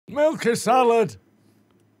Milk is solid.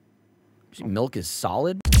 Milk is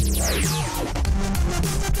solid?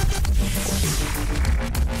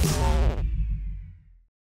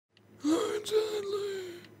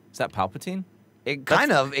 Is that Palpatine? It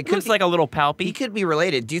kind of. It looks like a little palpy. He could be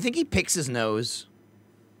related. Do you think he picks his nose?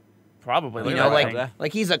 Probably. You know,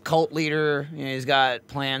 like he's a cult leader. You know, he's got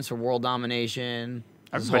plans for world domination.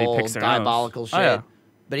 Everybody whole picks their diabolical nose. shit. Oh, yeah.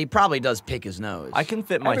 But he probably does pick his nose. I can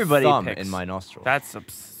fit my Everybody thumb picks. in my nostril. That's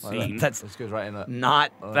obscene. That's This goes right in there.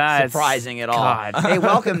 not That's- surprising at all. God. Hey,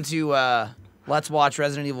 welcome to Let's Watch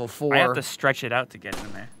Resident Evil 4 I have to stretch it out to get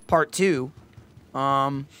in there. Part 2.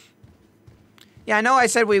 Yeah, I know I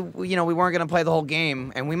said we weren't going to play the whole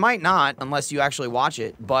game, and we might not unless you actually watch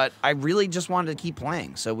it, but I really just wanted to keep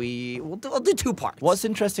playing, so we'll do 2 parts. What's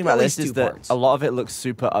interesting At about least this is 2 that parts. a lot of it looks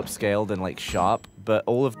super upscaled and like sharp, but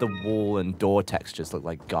all of the wall and door textures look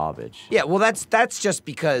like garbage. Yeah, well, that's just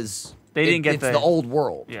because They didn't get it's the old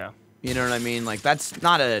world. Yeah. You know what I mean? Like, that's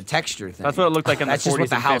not a texture thing. That's what it looked like in the 40s That's just what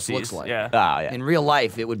the and house 50s. looks like. Yeah. Ah, yeah. In real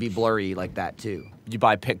life, it would be blurry like that, too. You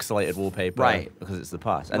buy pixelated wallpaper, Right. Because it's the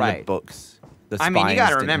past, and the Right. books. The I mean, you got to spines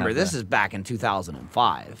didn't remember, have this that. is back in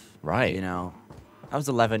 2005. Right. You know? That was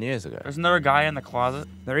 11 years ago. There's another guy in the closet.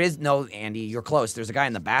 There is no, Andy, you're close. There's a guy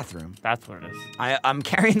in the bathroom. That's what it is. I'm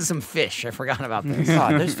carrying some fish. I forgot about this.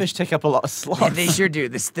 God, those fish take up a lot of slots. Yeah, they sure do.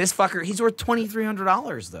 This fucker, he's worth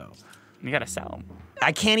 $2,300 though. You gotta sell them.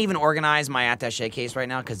 I can't even organize my attaché case right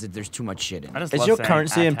now because there's too much shit in I it. just Is love your saying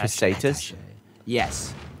currency in attache. pesetas?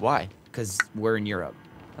 Yes, Why? because we're in Europe,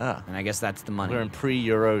 Ah, and I guess that's the money. we're in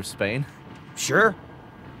pre-Euro Spain. Sure.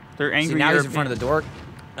 They're angry. See, now he's in front of the door.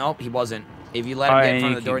 Nope, he wasn't. If you let him Oh, get yeah, in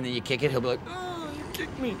front you of the door can- and then you kick it, he'll be like, "Oh, you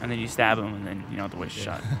kicked me." And then you stab him, and then you don't have to waste a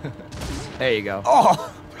shot. There you go.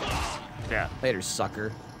 Oh! Yeah. Later,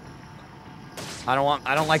 sucker. I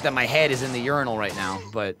don't like that my head is in the urinal right now,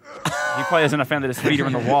 but He probably isn't a fan that his feet are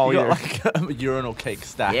in the wall You either. got like a urinal cake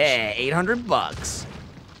stash. yeah, $800.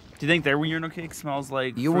 Do you think their urinal cake smells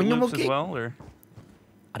like Your Fruit urinal Loops as cake? well, or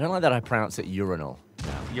I don't like that I pronounce it urinal.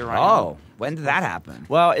 urinal? Oh, when did that happen?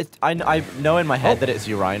 Well, I know in my head that it's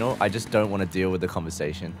urinal. I just don't want to deal with the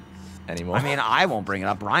conversation anymore. I mean, I won't bring it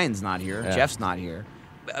up. Ryan's not here. Yeah. Jeff's not here.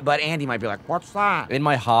 But Andy might be like, "What's that?" in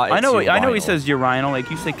my heart, it's I know he urinal. says urinal. Like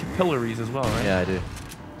you say capillaries as well, right? Yeah, I do.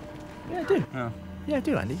 Yeah, I do. Oh. Yeah, I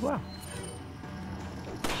do, Andy. Wow.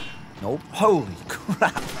 Nope. Holy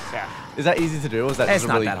crap. Yeah. Is that easy to do, or is that It's just a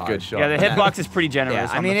not really that hard. good shot? Yeah, the hitbox is pretty generous.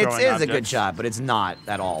 Yeah, I on mean, the it's throwing a good objects. shot, but it's not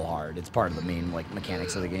at all hard. It's part of the main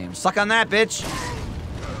mechanics of the game. Suck on that, bitch.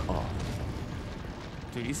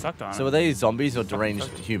 Dude, he sucked on So it. are they zombies or deranged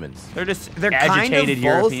humans? They're just They're agitated kind of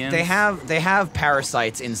both. Europeans. They have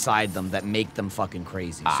parasites inside them that make them fucking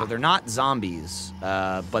crazy. So they're not zombies,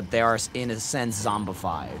 but they are in a sense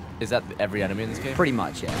zombified. Is that every enemy in this game? Pretty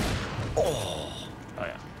much, yeah. Oh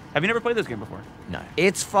yeah. Have you never played this game before? No.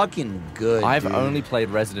 It's fucking good. I've dude. only played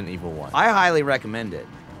Resident Evil 1. I highly recommend it.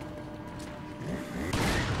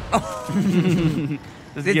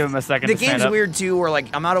 Just give him a second The to stand game's up. weird too, where like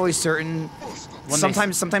I'm not always certain. When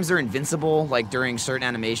they- Sometimes they're invincible, like during certain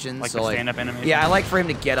animations. Like so the stand-up animation? Yeah, I like for him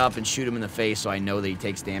to get up and shoot him in the face, so I know that he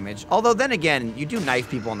takes damage. Although then again, you do knife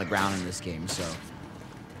people on the ground in this game, so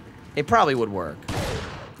it probably would work.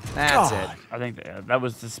 That's it. I think that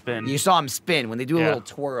was the spin. You saw him spin. When they do a Yeah. little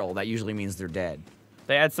twirl, that usually means they're dead.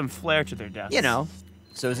 They add some flair to their deaths. You know,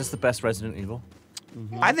 So is this the best Resident Evil?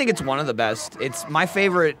 I think it's one of the best. It's my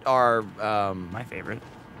favorite are My favorite.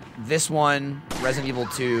 this one, Resident Evil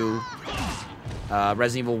 2,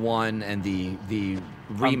 Resident Evil 1, and the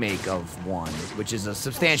remake of 1, which is a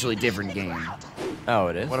substantially different game. Oh,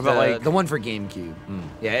 it is? What about like the one for GameCube?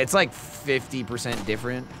 Yeah, it's like 50%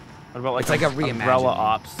 different. what about like it's like a reimagining. Umbrella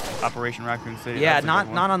Ops, Operation Raccoon City? Yeah, That's a good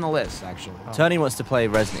one. not on the list actually. Tony wants to play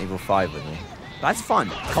Resident Evil 5 with me. That's fun.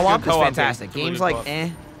 Co-op is co-op game. fantastic. It's a really Games good like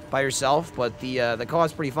co-op. by yourself, but the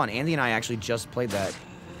co-op's pretty fun. Andy and I actually just played that.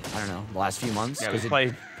 I don't know, the last few months. Yeah, 'cause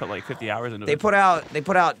we put like 50 hours into They it. put out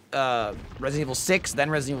Resident Evil 6, then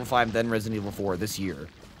Resident Evil 5, then Resident Evil 4 this year.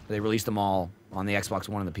 They released them all on the Xbox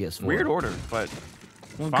One and the PS4. Weird order, but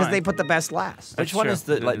because fine. they put the best last. Which That's one true. is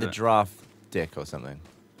the They like did the that. giraffe dick or something?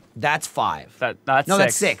 That's 5. that's No, six.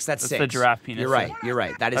 that's 6. That's 6. the giraffe penis. You're right. You're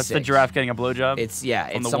right. That is That's 6. the giraffe getting a blowjob. It's from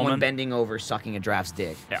it's the someone woman. bending over sucking a giraffe's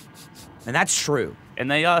dick. Yeah, And that's true.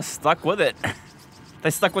 and they stuck with it. They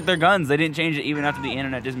stuck with their guns. They didn't change it even after the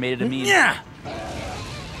internet just made it a meme. Yeah.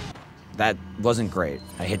 That wasn't great.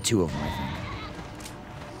 I hit 2 of them, I think.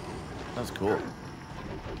 That's cool.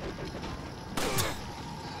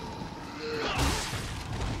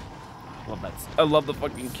 Love that. I love the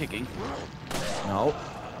fucking kicking. No.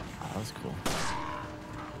 That was cool.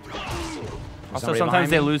 Also, somebody sometimes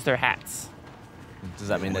behind they me? lose their hats. Does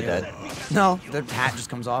that mean they're dead? No, their hat just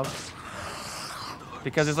comes off.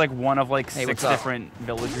 Because it's like one of like Hey, 6 what's up? different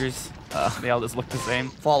villagers. They all just look the same.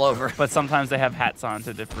 Fall over. But sometimes they have hats on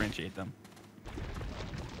to differentiate them.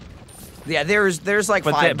 Yeah, there's like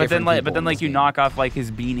But 5 then, different people in like this you game. knock off like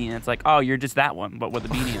his beanie and it's like, oh, you're just that one, but with a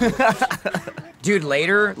beanie on. Dude,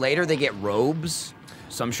 later they get robes.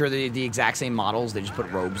 So I'm sure they're the exact same models. They just put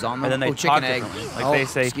robes on them. And then they oh, talk chicken egg. differently. Like oh, they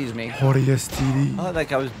say, excuse me. Oh, that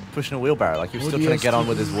guy was pushing a wheelbarrow. Like he was still trying to get on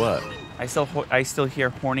with his work. I still hear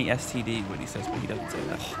horny STD when he says, but he doesn't say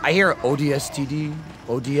that. I hear ODSTD,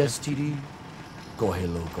 ODSTD. Go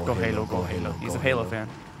Halo, Go Halo, go Halo. He's a Halo fan.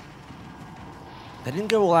 They didn't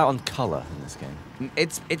go all out on color in this game.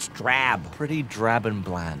 It's drab. Pretty drab and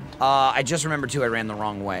bland. I just remember too. I ran the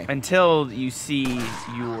wrong way. Until you see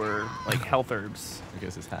your like health herbs, There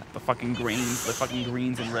goes his hat. the fucking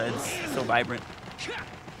greens and reds, so vibrant.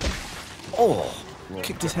 Oh,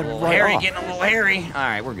 kicked his head right Hairy, off. getting a little hairy. All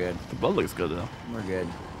right, we're good. The blood looks good though. We're good.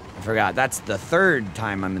 I forgot. That's the 3rd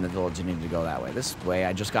time I'm in the village and need to go that way. This way,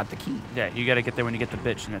 I just got the key. Yeah, you gotta get there when you get the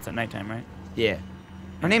bitch, and that's at nighttime, right? Yeah.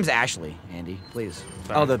 Her name's Ashley, Andy. Please.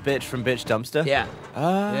 Oh, the bitch from Bitch Dumpster? Yeah.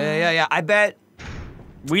 Yeah. I bet.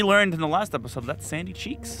 We learned in the last episode that's Sandy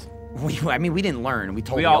Cheeks. I mean, we didn't learn. We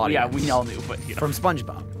told We the all, audience. yeah, we all knew, but you know. From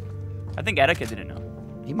SpongeBob. I think Etika didn't know.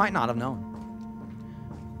 He might not have known.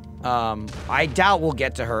 I doubt we'll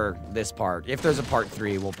get to her this part. If there's a part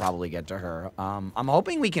 3, we'll probably get to her. I'm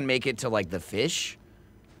hoping we can make it to like the fish,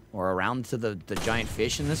 or around to the giant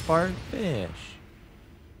fish in this part. Fish.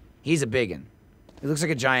 He's a biggin. It looks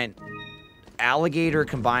like a giant alligator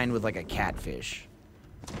combined with like a catfish.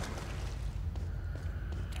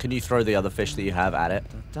 Can you throw the other fish that you have at it?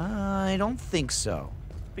 I don't think so.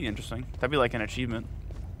 Be interesting. That'd be like an achievement.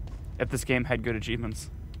 If this game had good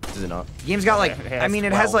achievements. Does it not? The game's got like, It has I mean,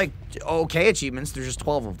 it has 12. like okay achievements. There's just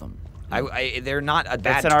 12 of them. They're not a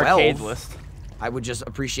bad That's an 12. arcade list. I would just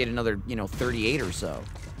appreciate another, 38 or so.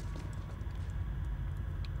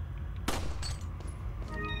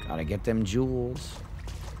 Gotta get them jewels.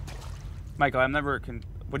 Michael, I'm never.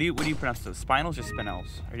 What do you pronounce those? Spinals or spinels?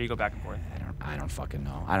 Or do you go back and forth? I don't fucking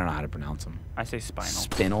know. I don't know how to pronounce them. I say spinal.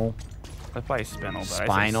 Spinel, That's probably spinal, but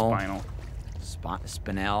Spinal. I say spinal.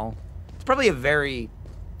 spinel. It's probably a very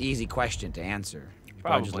easy question to answer.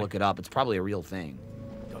 Probably just Probably. look it up. It's probably a real thing.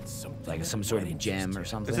 Like some sort of gem or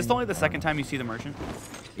something. Is this only the second time you see the merchant?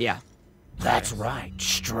 Yeah. That's right,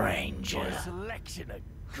 stranger. Selection of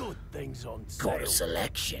good things on Got sale. a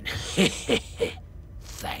selection.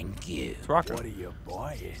 Thank you. It's Rocco. What are you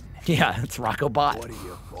buying? Yeah, it's Rocco Bot. What are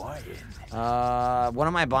you buying? What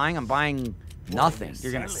am I buying? I'm buying nothing.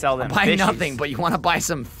 You're gonna sell them I'm buying fishies. nothing, but you want to buy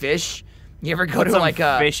some fish? You ever go Put to some like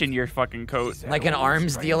a fish in your fucking coat. like an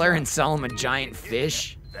arms dealer and sell him a giant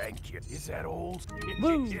fish? Thank you. Is that all?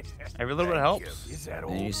 Woo. Every little bit Thank helps. you. Is that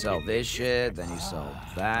all? Then you sell this shit, then you sell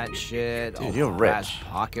that shit. Dude, oh, you're the rich. brass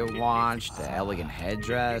pocket watch, the elegant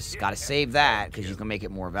headdress. Gotta save that, because you can make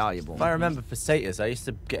it more valuable. If I remember pesetas, I used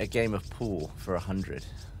to get a game of pool for 100.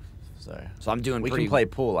 So So I'm doing we pretty can play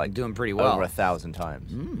pool like doing pretty well. over 1,000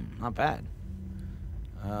 times. Not bad.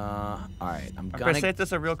 Alright, I'm Are gonna...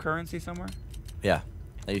 pesetas a real currency somewhere? Yeah,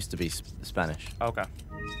 they used to be Spanish, Okay.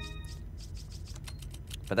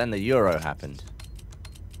 but then the euro happened.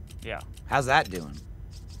 Yeah. How's that doing?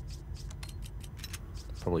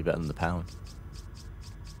 Probably better than the pound.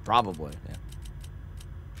 Probably. Yeah.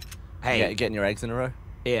 Hey, Getting your eggs in a row.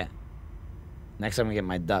 yeah. Next time I get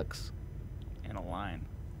my ducks. In a line.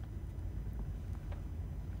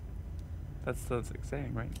 That's the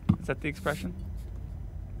saying, right? Is that the expression?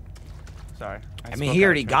 Sorry. I mean, he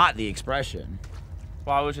already got the expression.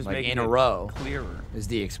 Well, I was just like, making in a it row. clearer. Is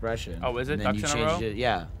the expression. Oh, is it And then ducks you in a changed row? It.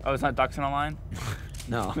 Yeah. Oh, it's not ducks in a line?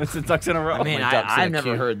 No. It's a ducks in a row. I mean, my ducks in a I've never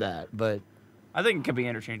queue. heard that, but I think it could be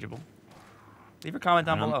interchangeable. Leave a comment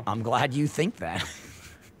down below. I'm glad you think that.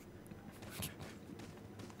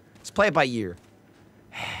 Let's play it by year.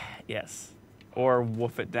 Yes. Or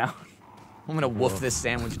woof it down. I'm gonna woof this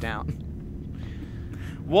sandwich down.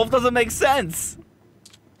 Wolf doesn't make sense.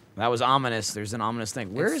 That was ominous. There's an ominous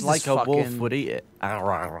thing. Where It's is like this a fucking... wolf would eat it.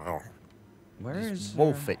 Where is...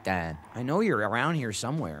 Wolf it down. I know you're around here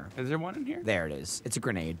somewhere. Is there one in here? There it is. It's a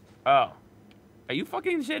grenade. Oh. Are you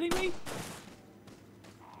fucking shitting me?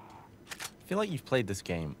 I feel like you've played this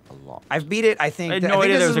game a lot. I've beat it, I think. I had I no think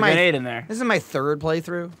idea this there is was a my- grenade in there. This is my 3rd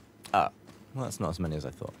playthrough. Well, that's not as many as I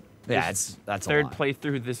thought. Yeah, that's a Third lot.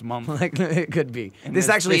 playthrough this month. Like, it could be. And This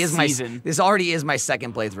actually this is my... season. This already is my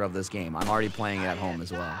 2nd playthrough of this game. I'm already playing it at home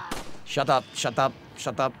as well. Shut up, shut up,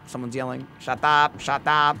 shut up. Someone's yelling. Shut up, shut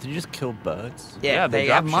up. Did you just kill birds? Yeah, they they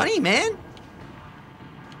drop have shit. money, man.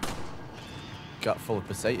 Gut full of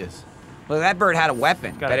pesetas. Well, that bird had a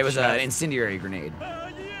weapon, Got but a it was an chest. incendiary grenade.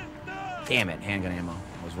 Damn it, handgun ammo.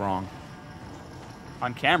 I was wrong.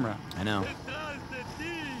 On camera. I know.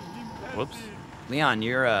 Whoops. Leon,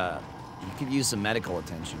 you could use some medical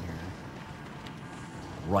attention here.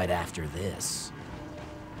 Right after this.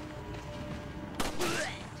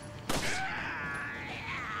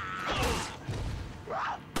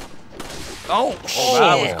 Oh,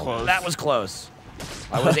 that was shit. close. That was close.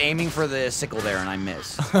 I was aiming for the sickle there and I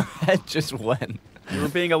missed. It just went. You were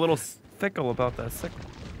being a little fickle about that sickle.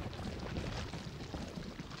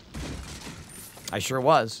 I sure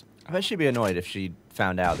was. I bet she'd be annoyed if she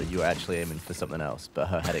found out that you were actually aiming for something else, but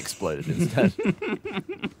her head exploded instead.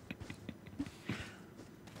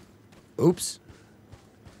 Oops.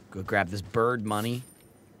 Go grab this bird money.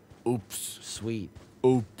 Oops. Sweet.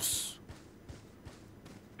 Oops.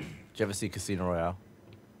 Did you ever see Casino Royale?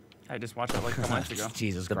 I just watched that like 2 months ago.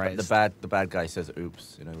 Jesus The Christ. bad guy says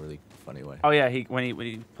oops in a really funny way. Oh yeah, when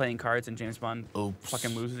he playing cards and James Bond Oops.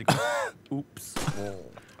 fucking loses, he goes, oops.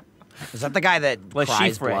 Is that the guy that Le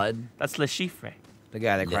cries Chiffre. blood? That's Le Chiffre. The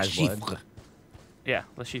guy that cries blood? Chiffre. Yeah,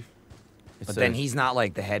 Le Chiffre. But then he's not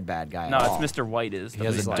like the head bad guy No, at all. it's Mr. White is. He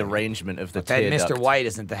has He's a like- derangement of the That tear Mr. duct. White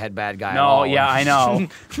isn't the head bad guy at No, all. yeah, I know.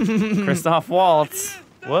 Christoph Waltz.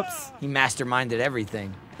 Whoops. He masterminded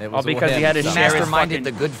everything. It Oh, was all because he him. had to He share his masterminded fucking...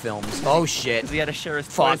 the good films. Oh, shit. He had to share his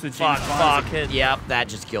Fuck, toys with James fuck, Bond fuck. as a kid. Yep, that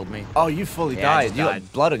just killed me. Oh, you fully Yeah, I died. just You died.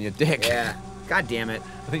 got blood on your dick. Yeah. God damn it.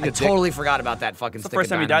 think I your dick- totally forgot about that fucking It's the stick first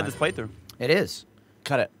of time he died dynamite. this playthrough. It is.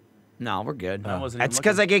 Cut it. No, we're good. I wasn't That's even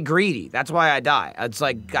because I looking. get greedy. That's why I die. It's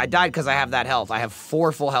like I died because I have that health. I have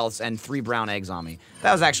 4 full healths and 3 brown eggs on me.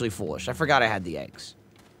 That was actually foolish. I forgot I had the eggs.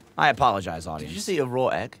 I apologize, audience. Did you just eat a raw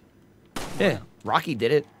egg? Yeah. Rocky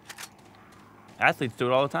did it. Athletes do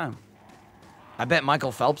it all the time. I bet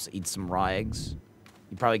Michael Phelps eats some raw eggs.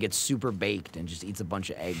 He probably gets super baked and just eats a bunch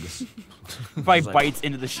of eggs. Probably like- bites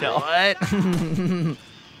into the shell. What?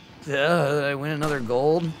 I win another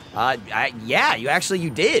gold? Yeah, you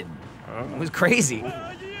did. It was crazy.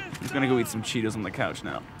 He's gonna go eat some Cheetos on the couch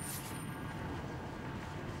now.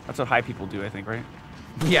 That's what high people do, I think, right?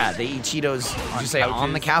 Yeah, they eat Cheetos. Did you say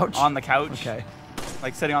on the couches. couch? On the couch. Okay.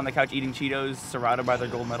 Like sitting on the couch eating Cheetos, surrounded by their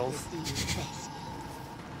gold medals.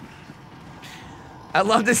 I'd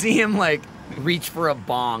love to see him like reach for a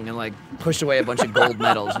bong and like push away a bunch of gold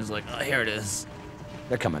medals. And he's like, oh, here it is.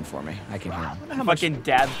 They're coming for me. I can hear them. Fucking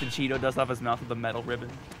dabs the Cheeto dust off his mouth with a metal ribbon.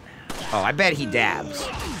 Oh, I bet he dabs.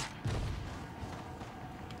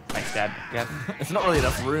 Nice dab. Yep. It's not really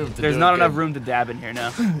enough room to There's do not it enough good. room to dab in here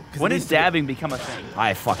now. When it did needs to be- dabbing become a thing?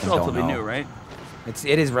 I fucking don't Relatively know. new, right?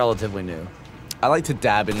 It is relatively new. I like to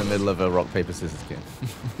dab in the middle of a rock, paper, scissors game.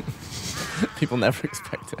 People never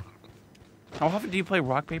expect it. How often do you play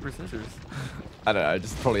rock, paper, scissors? I don't know, I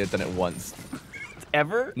just probably have done it once.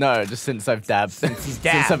 Ever? No, just since I've dabbed. Since he's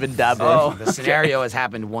dabbed. I've been dabbling. Oh. The scenario has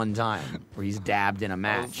happened one time where he's dabbed in a I was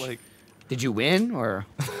match. like, Did you win or?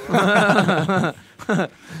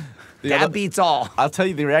 The Dab other- beats all. I'll tell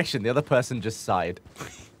you the reaction. The other person just sighed,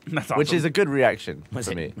 that's awesome. which is a good reaction Was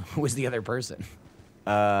for it? me. Who was the other person?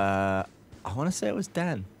 I want to say it was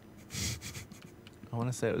Dan. I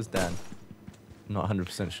want to say it was Dan. I'm not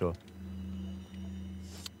 100% sure.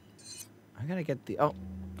 I gotta get the. Oh,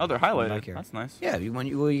 Oh, they're back highlighted. here. That's nice. yeah.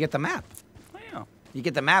 You get the map. Oh, yeah. You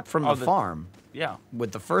get the map from Oh, the the- farm Yeah.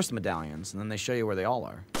 with the first medallions, and then they show you where they all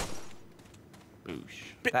are.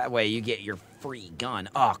 Boosh. That way you get your free gun.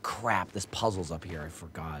 Oh crap! This puzzle's up here. I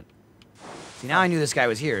forgot. See, now I knew this guy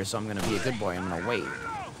was here, so I'm gonna be a good boy. I'm gonna wait.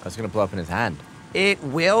 I was going to blow up in his hand. It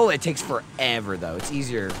will. It takes forever though. It's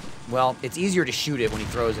easier. Well, it's easier to shoot it when he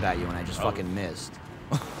throws it at you, and I just fucking missed.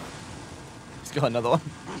 He's got another one.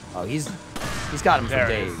 Oh, he's got him for There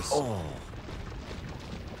it days. is. Oh.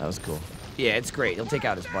 That was cool. Yeah, it's great. He'll take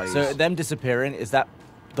out his buddies. So them disappearing, is that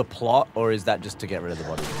the plot or is that just to get rid of the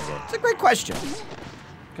bodies? it's a great question.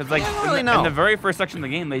 Because like I don't really in know. the very first section of the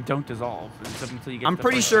game, they don't dissolve except until you get. I'm to the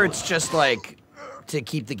pretty first sure level. it's just like to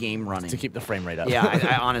keep the game running. To keep the frame rate up. Yeah,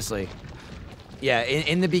 I honestly. Yeah,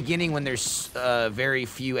 in the beginning when there's very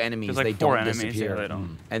few enemies, There's like they 4 don't enemies. disappear. Yeah, they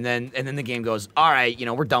don't. And then the game goes, all right,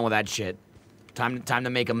 we're done with that shit. Time to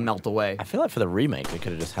make them melt away. I feel like for the remake, they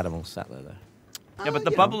could have just had them all sat there, though. Yeah, but the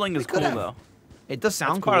you know, bubbling is they could cool have. though. It does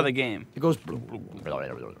sound It's cool. part of the game. It goes.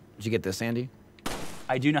 Did you get this, Andy?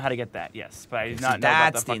 I do know how to get that, yes, but I did See, not know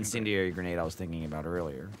about that's the the fucking incendiary grenade I was thinking about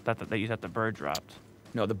earlier. that you thought the bird dropped.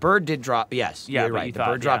 No, the bird did drop. Yes, Yeah, you're but right. you The thought-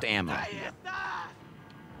 bird dropped yeah. ammo.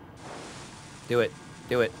 Do it.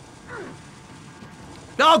 Do it.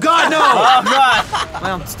 Oh God, no! Oh god!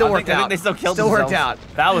 Well, still I worked think out. they still killed Still worked themselves.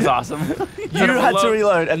 out. That was awesome. You had to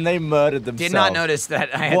reload and they murdered themselves. Did not notice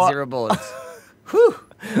that I had What? 0 bullets. Whew.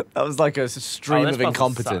 That was like a stream this of puzzle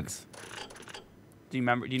incompetence. Do you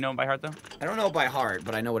remember? Do you know it by heart though? I don't know it by heart,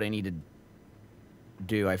 but I know what I need to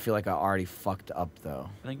do. I feel like I already fucked up though.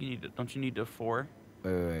 I think you need. Don't you need a 4?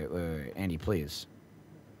 Wait, Andy, please,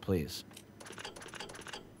 please.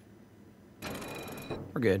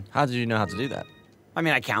 We're good. How did you know how to do that? I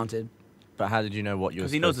mean, I counted. But how did you know what you were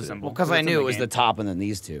Because he knows the supposed to do? symbol. Well, because I It's in knew the it was game. the top and then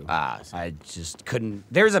these two. Ah, I see. I just couldn't.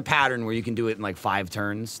 There's a pattern where you can do it in like 5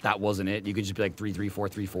 turns. That wasn't it. You could just be like 3, 3, 4,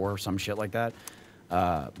 3, 4, or some shit like that.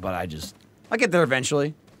 But I'll get there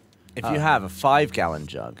eventually. If you have a 5-gallon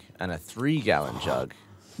jug and a 3-gallon jug,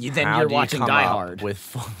 Then how you're do you watching come Die up Hard.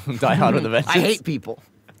 with Die Hard with a Vengeance? I hate people.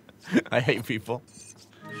 I hate people.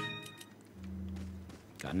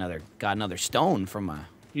 Got another stone from a.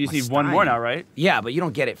 You just a need one more stein. now, right? Yeah, but you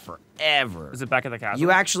don't get it forever. Is it back at the castle?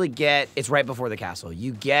 You actually get. It's right before the castle.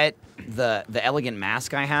 You get the elegant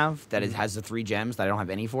mask I have that it has the 3 gems that I don't have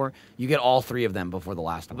any for. You get all 3 of them before the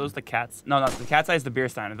last Are one. those the cats? No, not the cat's eye is the beer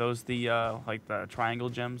stein. Are those the like the triangle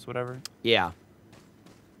gems, whatever? Yeah.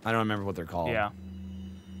 I don't remember what they're called. Yeah.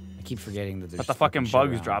 I keep forgetting that there's. But the fucking shit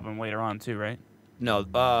bugs around. drop them later on too, right? No,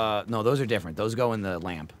 no, those are different. Those go in the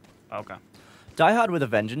lamp. Okay. Die Hard with a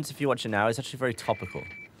Vengeance, if you watch it now, is actually very topical.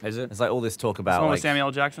 Is it? There's like all this talk about Someone like with Samuel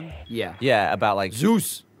L. Jackson. Yeah. yeah, about like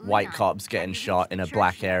Zeus. white cops getting shot in a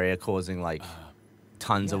black area, causing like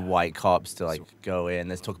tons of white cops to like go in.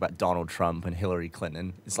 There's talk about Donald Trump and Hillary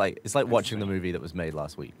Clinton. It's like watching the movie that was made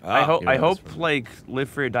last week. I hope You know, I it's hope like Live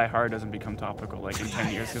Free or Die Hard doesn't become topical like in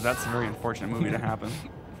 10 years because that's a very unfortunate movie to happen.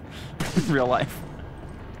 In real life.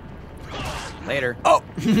 Later. Oh,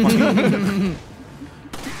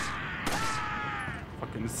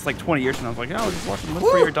 Fucking, it's like 20 years from now. I was like, oh, I was just watching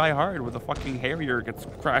Live Free or Die Hard with a fucking Harrier gets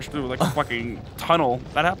crashed through like a fucking tunnel.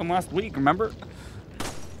 That happened last week, remember?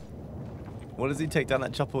 what does he take down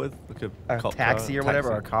that chopper with? Like A cop taxi car? or whatever,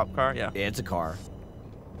 or a Taxi. cop car. Yeah. Yeah, it's a car.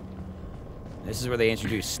 This is where they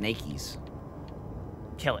introduce snakies.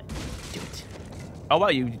 Kill it. Do it. Oh wow,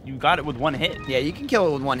 you got it with one hit. Yeah, you can kill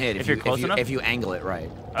it with one hit If you're close enough? if you angle it right.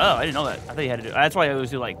 Oh, I didn't know that. I thought you had to do. That's why I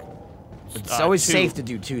always do like. It's always 2. safe to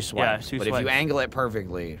do 2 swipes. 2 but if you swipes. angle it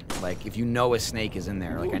perfectly, like if you know a snake is in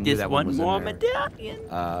there, like I knew Just that one one was more in there.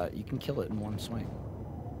 medallion. You can kill it in one swipe.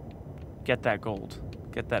 Get that gold.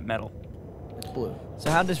 Get that metal. It's blue. So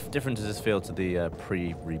how different does this feel to the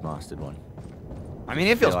pre-remastered one? I mean,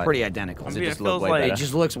 it feels like- pretty identical. Does I mean, it just it look feels way like- better? It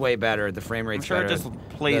just looks way better. The frame I'm rate's sure better. it just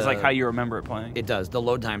plays like The- how you remember it playing. It does. The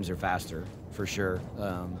load times are faster, for sure.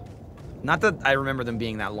 Not that I remember them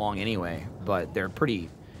being that long anyway, but they're pretty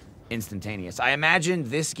instantaneous. I imagine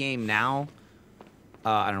this game now.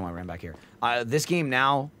 I don't know why I ran back here. This game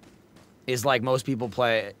now is like most people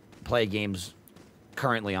play games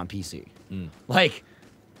currently on PC. Like,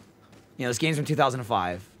 you know, this game's from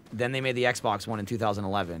 2005. Then they made the Xbox One in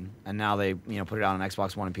 2011, and now they put it out on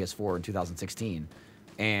Xbox One and PS4 in 2016.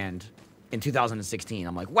 And in 2016,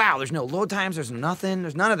 I'm like, wow, there's no load times, there's nothing,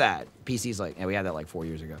 there's none of that. PC's like, yeah, we had that like 4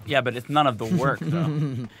 years ago. Yeah, but it's none of the work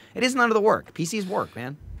though. It is none of the work. PC's work,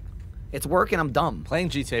 man. It's work, and I'm dumb. Playing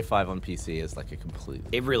GTA 5 on PC is like a complete.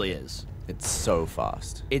 It really is. It's so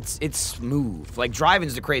fast. It's smooth. Like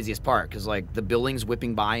driving's the craziest part, because like the buildings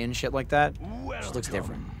whipping by and shit like that, just looks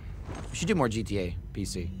different. We should do more GTA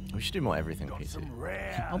PC. We should do more everything Got PC. some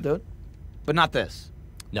rare. I'll do it, but not this.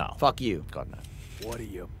 No. Fuck you. God no. What are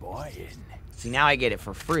you buying? See, now I get it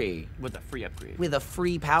for free With a free upgrade. with a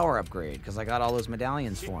free power upgrade because I got all those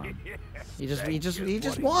medallions for him. He just wanted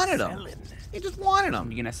them. He just wanted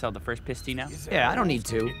them. You gonna sell the first pistol now? Yeah, I don't need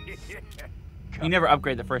to. You never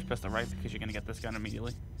upgrade the first pistol, right? Because you're gonna get this gun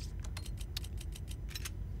immediately.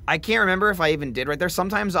 I can't remember if I even did right there.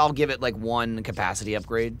 Sometimes I'll give it like one capacity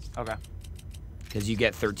upgrade Okay. because you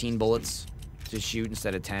get 13 bullets to shoot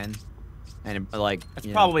instead of 10, and it, like That's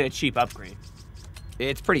you know, probably a cheap upgrade.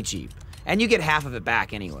 it's pretty cheap, and you get half of it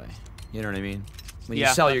back anyway. You know what I mean? When you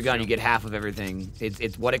Yeah, sell your that's gun, true. you get half of everything.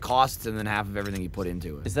 It's what it costs and then half of everything you put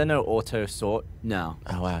into it. Is there no auto sort? No.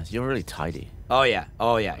 Oh wow, you're really tidy. Oh yeah.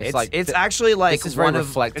 Oh yeah. It's like- it's actually like This is very one of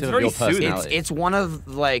reflective it's of very your soothing. personality. it's one of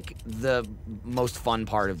like the most fun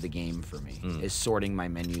part of the game for me Mm. is sorting my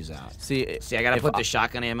menus out. See, See, I gotta if put the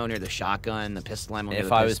shotgun ammo near the shotgun, the pistol ammo near If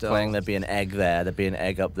the I was pistol. playing, there'd be an egg there. There'd be an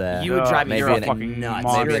egg up there. You would drive me maybe you're a an fucking nuts.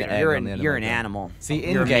 monster. Maybe an egg on the end of You're my an gun. animal. See,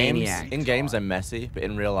 You're in a games, maniac. in games I'm messy, but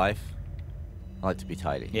in real life, I like to be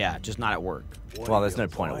tidy. Yeah, just not at work. What Well, are there's you no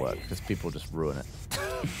point at work buying? because people just ruin it.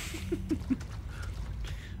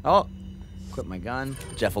 Oh, quit my gun.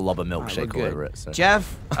 Jeff will lob a All right, we're milkshake all good. over it. So.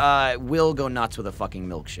 Jeff will go nuts with a fucking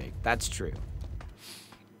milkshake. That's true.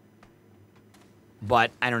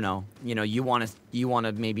 But I don't know. You know, you want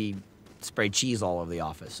to maybe spray cheese all over the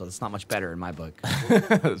office, so it's not much better in my book.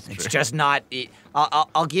 That's It's true. just not.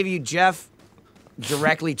 I'll give you Jeff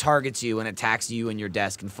directly targets you and attacks you and your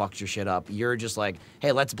desk and fucks your shit up. You're just like,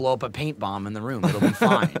 hey, let's blow up a paint bomb in the room. It'll be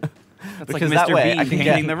fine. That's Because like that Mr. way Bean I can painting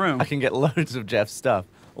get the room. I can get loads of Jeff's stuff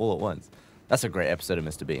all at once. That's a great episode of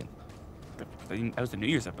Mr. Bean. That was the New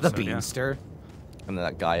Year's The episode. yeah. Beanster. And then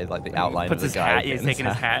that guy, like the outline Puts of his the guy. hat. He's taking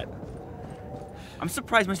his hat. I'm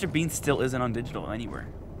surprised Mr. Bean still isn't on digital anywhere.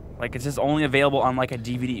 Like it's just only available on like a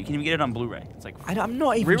DVD. You can't even get it on Blu-ray. It's like I'm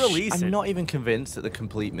not even. re-release it. I'm not even convinced that the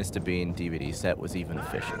complete Mr. Bean DVD set was even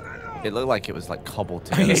official. It looked like it was like cobbled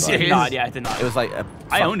Are you together. It by- did not. Yeah, it did not. It was like a.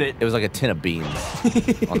 I owned it. It was like a tin of beans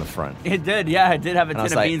on the front. It did. Yeah, it did have a And I tin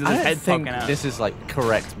was of like, beans with I his don't head think poking out. this is like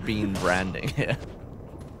correct Bean branding here.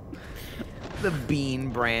 The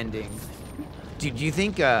Bean branding. Dude, do you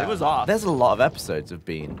think? It was off. There's a lot of episodes of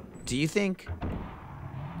Bean. Do you think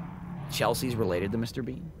Chelsea's related to Mr.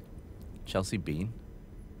 Bean? Chelsea Bean.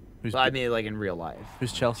 Who's Well, I Be- mean, like in real life.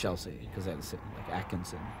 Who's Chelsea? Chelsea, because they had the same, like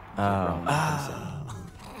Atkinson. Oh. Rowan Atkinson.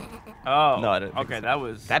 Oh. No, I don't think Okay, so. that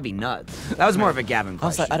was. That'd be nuts. That was more of a Gavin I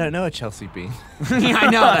was question. like, I don't know a Chelsea Bean. Yeah, I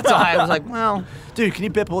know. That's why I was like, well, Dude, can you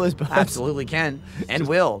bip all those birds? absolutely can and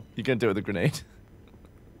will. You gonna do it with a grenade?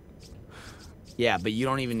 Yeah, but you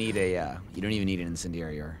don't even need a you don't even need an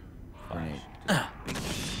incendiary or grenade.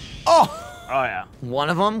 Oh! Oh yeah. One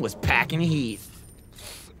of them was packing heat.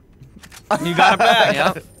 You got it back.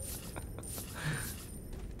 Yep.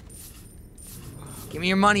 Give me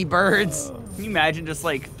your money, birds. Can you imagine just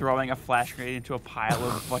like throwing a flash grenade into a pile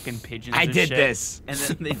of fucking pigeons? I and did shit, this. and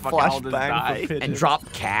then they fucking all just Flashbang die. for pigeons. And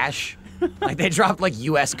drop cash. Like they dropped like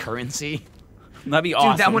U.S. currency. That'd be Dude,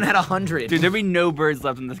 awesome. that one had 100. Dude, there'd be no birds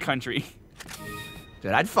left in this country.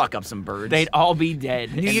 Dude, I'd fuck up some birds. They'd all be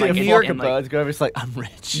dead. New And, York- like, New in- York in, like- birds go over, it's like, I'm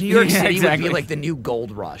rich. New York Yeah, City would exactly. be like the new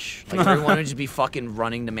gold rush. Like everyone would just be fucking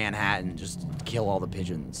running to Manhattan, just kill all the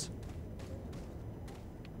pigeons.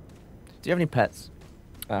 Do you have any pets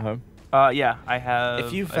at home? Yeah, I have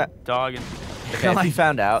If you a dog and Okay, if you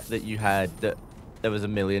found out that that there was $1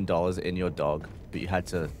 million in your dog, but you had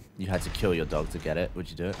to kill your dog to get it, would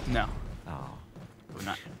you do it? no, Oh. we're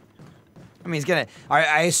not. I mean, it's gonna.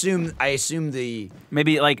 I assume the.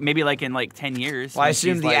 Maybe like in like 10 years. Well, I when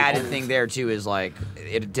assume she's, the like, added old. thing there too is like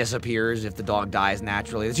it disappears if the dog dies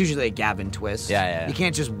naturally. It's usually a Gavin twist. Yeah. You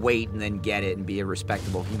can't just wait and then get it and be a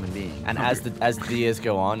respectable human being. And as the years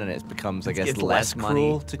go on and it becomes, I guess, It's less less money.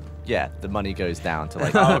 cruel to, the money goes down to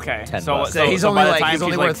like Oh, okay. 10 So- bucks. so he's so only by the like time he's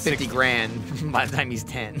only she's, like, worth 50 60 grand by the time he's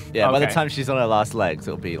 10. Yeah, by the Okay. time she's on her last legs,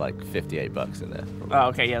 it'll be like $58 in there. probably. Oh,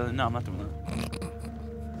 okay. Yeah. No, I'm not doing that.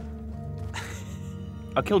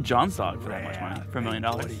 I'll kill John's dog for that much money, for $1 million.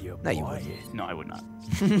 No, you wouldn't. No, I would not.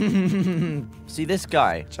 See, this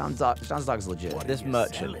guy, John's dog's legit. this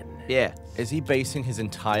merchant, Yeah. is he basing his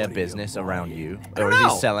entire business around you, don't or is know.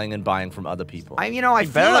 he selling and buying from other people? I You feel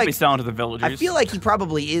better not be like selling to the villagers. I feel like he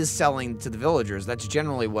probably is selling to the villagers. That's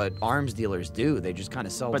generally what arms dealers do. They just kind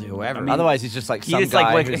of sell But, to whoever. I mean, Otherwise, he's just like he some is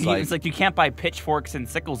guy like, who's it's like you can't buy pitchforks and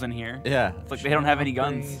sickles in here. yeah, It's like they don't have any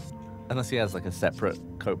guns. unless he has like a separate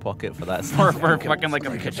coat pocket for that. Or stuff. for fucking like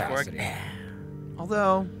a pitchfork.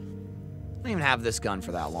 Although, I don't even have this gun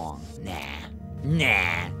for that long. Nah.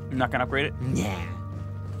 You're not gonna upgrade it? Nah.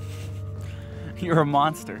 You're a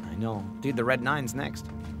monster. I know. Dude, the Red 9's next.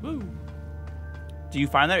 Woo. Do you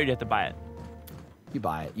find that or do you have to buy it? You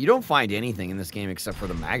buy it. You don't find anything in this game except for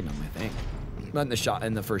the Magnum, I think. Not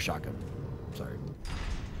in the first shotgun. Sorry.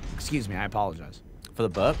 Excuse me, I apologize. For the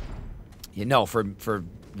burp? Yeah, no, for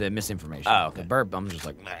the misinformation. Oh, okay. The burp, I'm just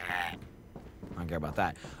like, nah. I don't care about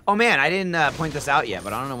that. Oh man, I didn't point this out yet,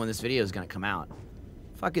 but I don't know when this video is gonna come out.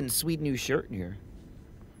 Fucking sweet new shirt in here.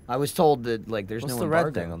 I was told that like there's What's no the embargo.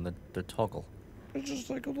 red thing on the toggle? It's just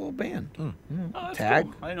like a little band. Oh, that's Tag?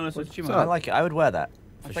 cool. I didn't notice what you I like it. I would wear that.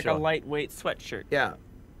 For It's like sure. a lightweight sweatshirt. Yeah.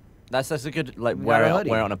 That's a good like We wear got a it hoodie.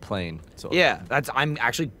 wear it on a plane. Sort of. Yeah,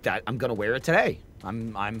 I'm gonna wear it today.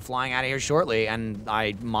 I'm flying out of here shortly, and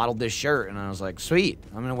I modeled this shirt, and I was like, sweet,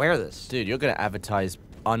 I'm gonna wear this. Dude, you're gonna advertise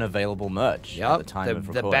unavailable merch at the time of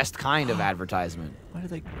the recording. best kind of advertisement. Why do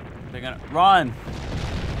they? They're gonna run.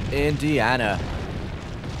 Indiana.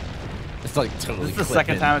 It's like totally. This is the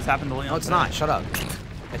second time it's happened to Leon. No, it's not. Shut up.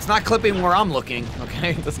 It's not clipping where I'm looking.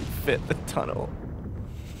 Okay. It doesn't fit the tunnel.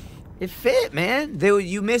 It fit, man.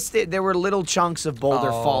 You missed it. There were little chunks of boulder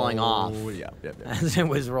falling off Oh yeah. as it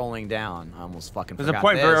was rolling down. I almost fucking There's a forgot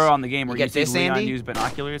point this. very early on in the game where you you get see this, Leon Andy? use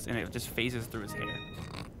binoculars and it just phases through his hair.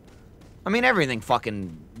 I mean, everything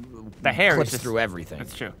fucking The hair clips is just, through everything.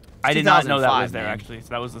 That's true. I did not know that 2005, was there man. actually. So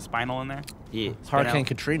that was the spinal in there. Yeah. It's Hurricane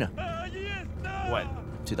Katrina, What?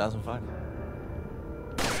 2005.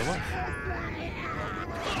 It was.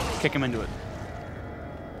 Kick him into it.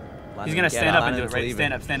 Landon, He's gonna get stand out. up and do it. Landon's Right? leaving.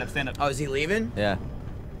 Stand up, stand up, stand up. Oh, is he leaving? Yeah.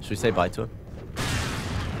 Should we say bye to him?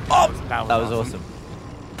 That That was awesome.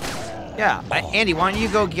 Yeah. Andy, why don't you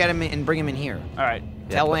go get him and bring him in here? All right.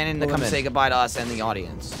 Tell pull Landon to him come in. say goodbye to us and the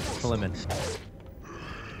audience. Pull him in.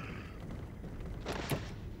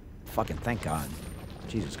 Fucking thank God.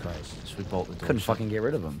 Jesus Christ. Should we bolt the door? Couldn't fucking get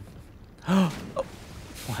rid of him.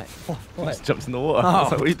 What? He just jumped in the water. Oh. I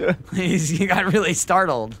was like, what are you doing? He got really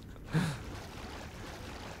startled.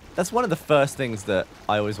 That's one of the first things that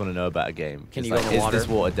I always want to know about a game. Can It's you go like, in the water? Is this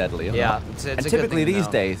water deadly or Yeah, not? it's And a good typically thing to these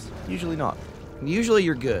know. days, usually not. Usually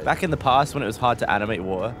you're good. Back in the past when it was hard to animate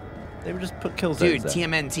water, they would just put kill zones Dude, there.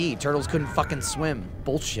 TMNT, turtles couldn't fucking swim.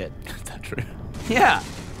 Bullshit. Is that true? Yeah.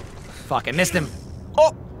 Fuck, I missed him.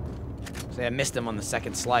 Oh! Say I missed him on the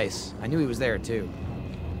second slice. I knew he was there too.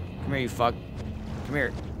 Come here, you fuck. Come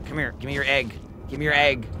here. Come here. Give me your egg. Give me your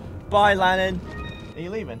egg. Bye, Lannon. Are you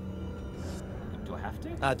leaving? Do I have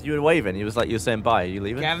to? You were waving. You were saying bye. Are you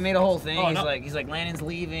leaving? Gavin made a whole thing. Oh, he's no. like, Landon's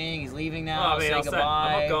leaving. He's leaving now. Oh, man, Say I'm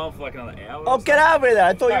goodbye. not going for like another hour. Oh, get out of here!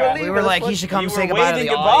 I thought you were Alright, leaving. We were like, That's he what- should come You say were goodbye to waving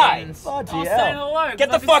the goodbye. audience. Bloody I'll hell. say hello. Get the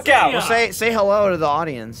 'cause I fuck can out. see Well, ya. say hello to the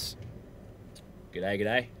audience. G'day,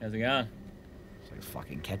 g'day. How's it going? It's like a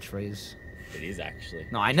fucking catchphrase. It is actually.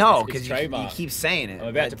 No, I know, It's because you trademark. keep saying it. I'm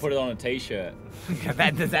about to put it on a t-shirt.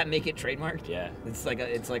 Does that make it trademarked? Yeah. It's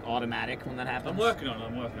like automatic when that happens. I'm working on it.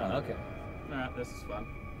 I'm working on it. Okay. Alright, this is fun.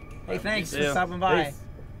 Hey, thanks You for too. stopping by. Peace.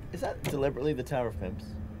 Is that deliberately the Tower of Pimps?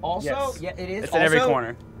 Also, Yes. yeah, it is. It's in every Also,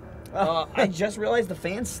 corner. I just realized the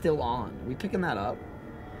fan's still on. Are we picking that up?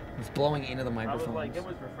 It's blowing into the microphone. it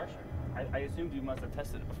was refreshing. I assumed you must have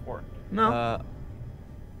tested it before. No.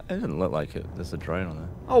 It didn't look like it. There's a drone on there.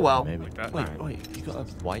 Oh well. Maybe. Like that? Wait, Alright. wait. You got a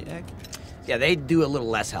white egg? Yeah, they do a little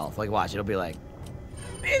less health. Like, watch, it'll be like.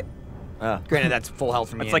 beep. Ah. Granted, that's full health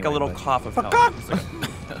for me. It's like a anyway, little but- cough of health. It's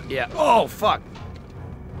like, Yeah. Oh fuck.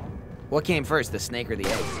 What came first, the snake or the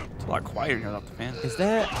egg? it's a lot quieter here without the fan. Is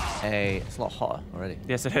there a? It's a lot hotter already.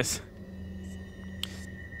 Yes, it is.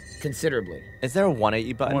 Considerably. Is there a 180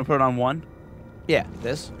 I button? want to put it on 1. Yeah.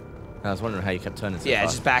 This. I was wondering how you kept turning so Yeah,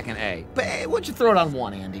 it's fast. just back in A. But hey, why don't you throw it on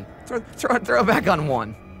 1, Andy? Throw it back on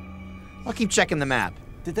 1. I'll keep checking the map.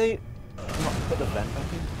 Did they not put the vent back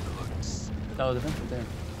in? Oh, the vent's right there.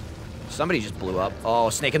 Somebody just blew up. Oh,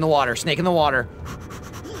 snake in the water. Snake in the water.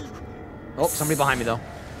 Oh, somebody behind me though.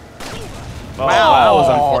 Oh, that was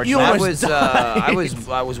unfortunate. You That almost was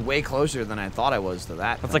I was way closer than I thought I was to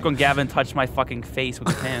that. That's like when Gavin touched my fucking face with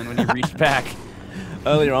his hand when he reached back.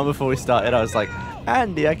 Earlier on, before we started, I was like,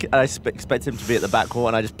 Andy, I expect him to be at the back corner,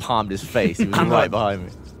 and I just palmed his face. He was I'm right like- behind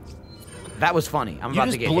me. That was funny. I'm You about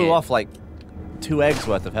just to get blew hit. off like 2 eggs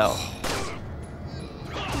worth of health.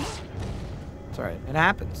 It's alright. It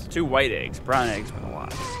happens. 2 white eggs. Brown eggs with a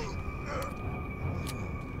lot.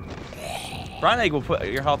 Brown egg will put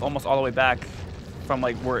your health almost all the way back from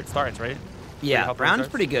like where it starts, right? Yeah, health brown's starts?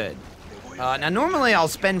 pretty good. Now normally I'll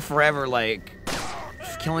spend forever like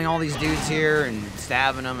killing all these dudes here and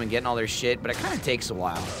stabbing them and getting all their shit, but it kind of takes a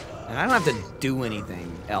while. And I don't have to do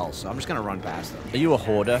anything else, so I'm just gonna run past them. Are you a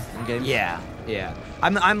hoarder in games? Yeah, yeah.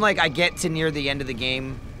 I'm like I get to near the end of the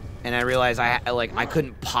game, and I realize I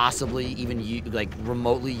couldn't possibly even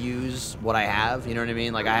remotely use what I have. You know what I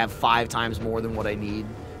mean? Like I have 5 times more than what I need,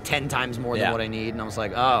 10 times more than Yeah. what I need, and I was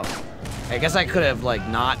like, oh, I guess I could have like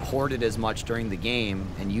not hoarded as much during the game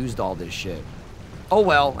and used all this shit. Oh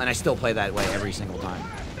well, and I still play that way every single time.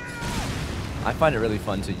 I find it really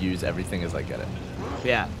fun to use everything as I get it.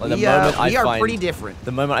 Yeah, Like, the we moment I are find- pretty different.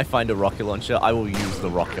 The moment I find a rocket launcher, I will use the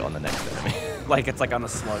rocket on the next enemy. Like it's like on the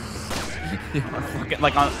slug.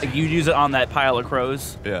 Like you use it on that pile of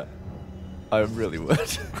crows. Yeah. I really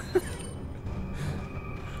would.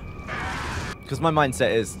 Because my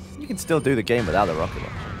mindset is, you can still do the game without a rocket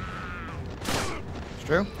launcher. It's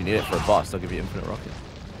true. If you need it for a boss, they'll give you infinite rockets.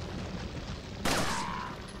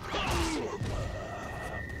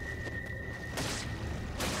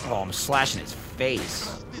 Oh, I'm slashing his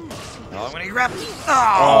face. Oh, I'm gonna grab.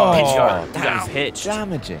 Oh, pinch guard. He got his hitch.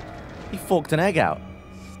 Damaging. He forked an egg out.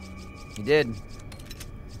 He did.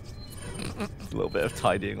 A little bit of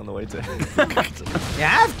tidying on the way to. You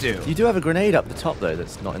have to. You do have a grenade up the top though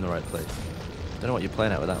that's not in the right place. Don't know what you're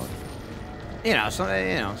playing at with that one.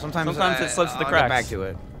 Sometimes Sometimes it slips through the I'll cracks. Get back to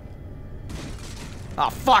it. Oh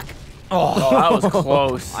fuck! Oh, that was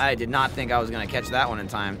close. I did not think I was gonna catch that one in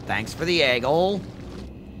time. Thanks for the egg, hole.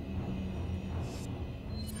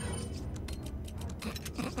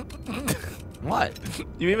 What?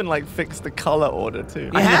 You even like fixed the color order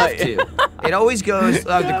too. You have to. It always goes.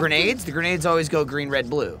 The grenades. The grenades always go green, red,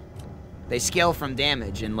 blue. They scale from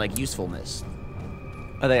damage and like usefulness.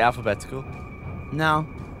 Are they alphabetical? No.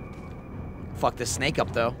 Fuck this snake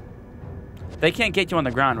up though. They can't get you on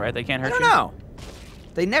the ground, right? They can't I hurt don't you. know.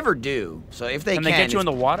 They never do. So if they Can can, they get you in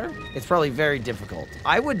it's- the water? It's probably very difficult.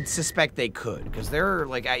 I would suspect they could, because they're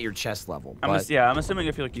like at your chest level. But, Yeah, I'm assuming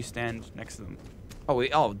if you like you stand next to them.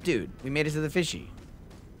 oh, dude, we made it to the fishy.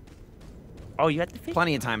 Oh, you had the fish?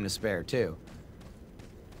 Plenty of time to spare too.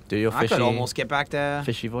 Do your I fishy, could almost get back to.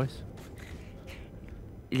 fishy voice?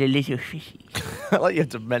 The little fishy. Like you have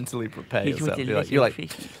to mentally prepare yourself. You're like,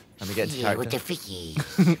 let me get to character. fishy.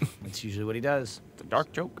 That's usually what he does. It's a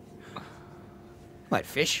dark joke. What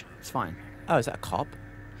fish? It's fine. Oh, is that a cop?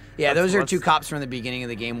 Yeah, those are That's- two cops from the beginning of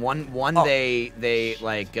the game. One Oh. they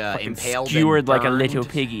like impaled and skewered like a burned little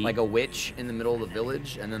piggy. like a witch in the middle of the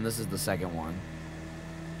village, and then this is the second one.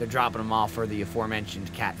 They're dropping them off for the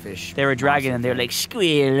aforementioned catfish. They were dragging monster and they were thing. like,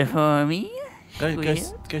 squeal for me.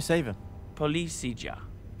 Go save him. Policia.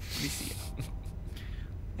 Policia.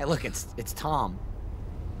 Hey, look, it's Tom.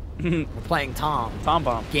 We're playing Tom. Tom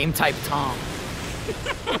bomb. Game type Tom.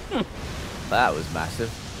 That was massive.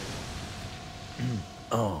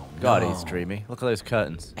 Oh God, no. he's dreamy. Look at those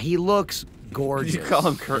curtains. He looks gorgeous. You call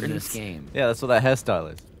him in curtains? this game? Yeah, that's what that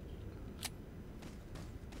hairstyle is.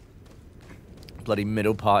 Bloody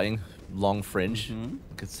middle parting, long fringe.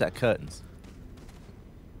 Could set curtains.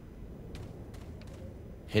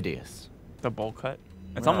 Hideous. The bowl cut.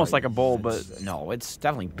 It's Well, almost like a bowl, but No, it's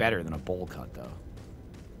definitely better than a bowl cut though.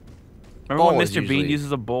 remember when bowl is Mr. Bean usually-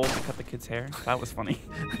 uses a bowl to cut the kid's hair? That was funny.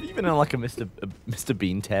 Have you been on like a Mr.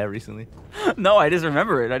 Bean tear recently? No, I just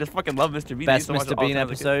remember it. I just fucking love Mr. Bean. I Best used to watch it Mr. all Bean the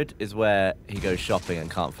time as a kid. episode is where he goes shopping and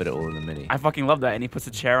can't fit it all in the mini. I fucking love that, and he puts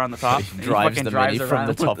a chair on the top. He and drives fucking the mini from around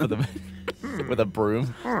the top with of the mini with a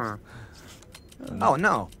broom. Oh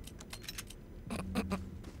no.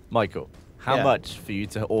 Michael, how Yeah. much for you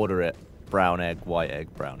to order it? Brown egg, white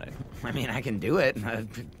egg, brown egg. I mean, I can do it.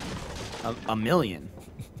 A million.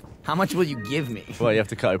 How much will you give me? Well, you have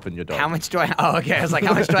to cut open your dog. How much do I? Oh, okay. I was like,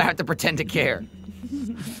 how much do I have to pretend to care?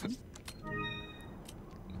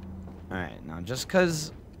 All right, now just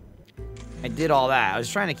because I did all that, I was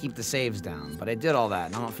trying to keep the saves down, but I did all that,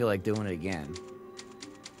 and I don't feel like doing it again.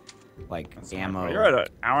 Like ammo, You're at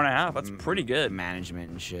an hour and a half. That's pretty good. management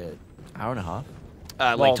and shit. Hour and a half?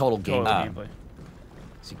 Like Well, total game. gameplay.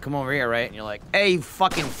 So you come over here, right? And you're like, hey, you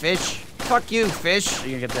fucking fish. Fuck you, fish. Are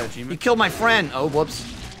you gonna get that You achievement? killed my friend. Oh, whoops.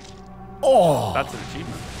 Oh. That's an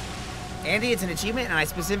achievement. Andy, it's an achievement, and I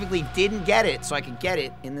specifically didn't get it, so I could get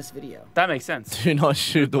it in this video. That makes sense. Do not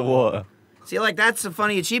shoot the water. See, like, that's a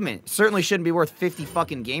funny achievement. Certainly shouldn't be worth 50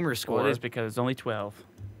 fucking gamer score. Well, it is because it's only 12.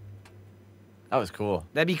 That was cool.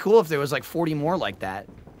 That'd be cool if there was, like, 40 more like that.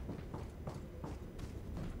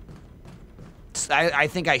 I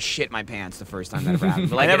think I shit my pants the first time that ever happened.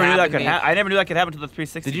 But, like, I never it knew that happened could to me- happen. I never knew that could happen to the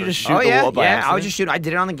 360. Did you just version. shoot Oh, the yeah, wall by yeah. I accident? was just shooting. I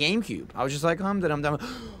did it on the GameCube. I was just like, I'm done.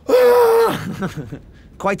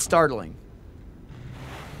 Quite startling.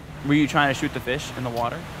 Were you trying to shoot the fish in the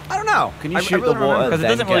water? I don't know. Can you I shoot really the don't water? remember. Because it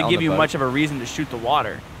then doesn't get really on give the you boat. much of a reason to shoot the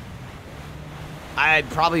water. I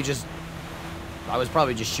was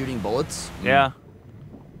probably just shooting bullets. Yeah.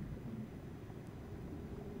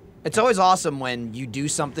 It's always awesome when you do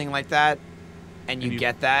something like that and you you-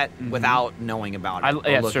 get that without knowing about it or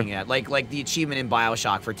yeah, looking sure. at it. Like the achievement in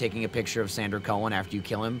BioShock for taking a picture of Sandra Cohen after you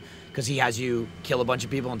kill him, because he has you kill a bunch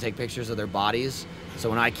of people and take pictures of their bodies. So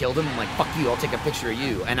when I killed him, I'm like, fuck you, I'll take a picture of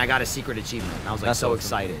you. And I got a secret achievement. And I was like That's so awesome.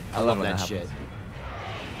 excited. I I love love when that that shit. happens.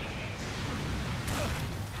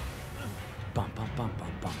 Bum, bum, bum, bum,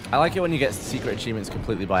 bum. I like it when you get secret achievements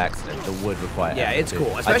completely by accident. The would require. Yeah, effort it's too.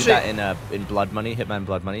 cool, I especially- did that in Blood Money, Hitman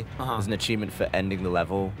Blood Money. Uh-huh. There's an achievement for ending the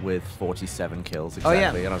level with 47 kills Oh,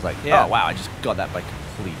 exactly, yeah. and I was like, Yeah. oh wow, I just got that by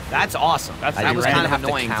complete. That's awesome. That's I that didn't was even kind of have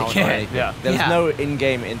annoying to count or get. anything. Yeah. There was Yeah. no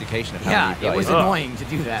in-game indication of how Yeah, many you got. it was either. annoying to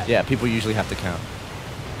do that. Yeah, people usually have to count.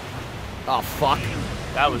 Oh, fuck.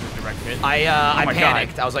 That was a direct hit. I Oh my God.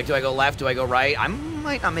 panicked. I was like, do I go left? Do I go right? I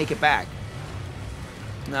might not make it back.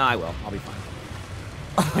 No, I will. I'll be fine.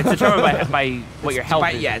 It's determined by what your health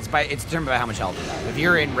is. Yeah, it's determined by how much health you have. If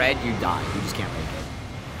you're in red, you die. You just can't make it.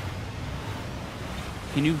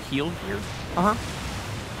 Can you heal here? Uh-huh.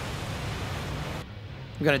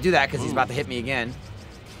 I'm gonna do that because he's about to hit me again.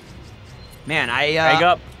 Man, Egg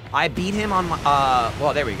up. I beat him on my,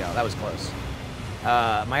 well, there we go. That was close.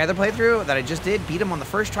 My other playthrough that I just did, beat him on the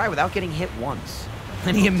first try without getting hit once.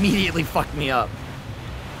 And he immediately fucked me up.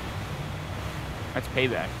 That's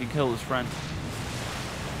payback. He killed his friend.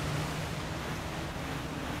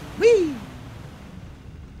 Whee!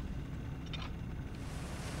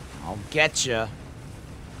 I'll get you.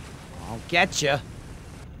 I'll get you.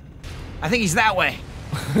 I think he's that way.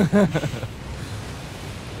 Get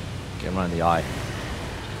him right in the eye.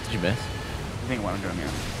 Did you miss? I think what I'm doing here.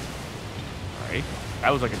 Alright.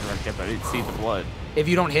 That was like a direct hit, but I didn't see the blood. If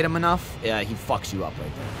you don't hit him enough, he fucks you up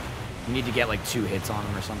right there. You need to get like 2 hits on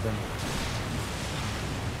him or something.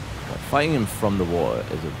 Like, fighting him from the water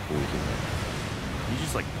is a ballsy thing. He's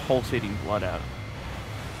just like pulsating blood out.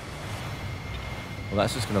 Well,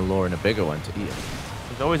 that's just going to lure in a bigger one to eat it.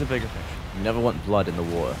 There's always a bigger fish. You never want blood in the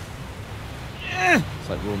water. It's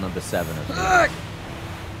like rule number 7 of it.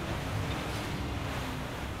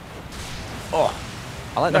 Oh,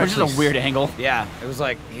 I like That that. was just a weird angle. Yeah, it was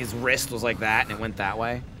like his wrist was like that and it went that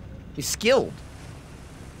way. He's skilled.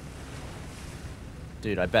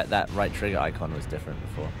 Dude, I bet that right trigger icon was different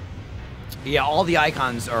before. Yeah, all the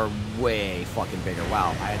icons are way fucking bigger. Wow,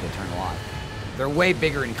 I had to turn a lot. They're way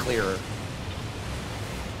bigger and clearer.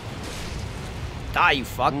 Die, you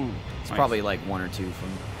fuck. Ooh, It's nice. probably like 1 or 2 from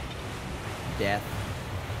death.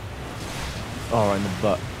 Oh, right in the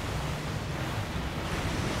butt.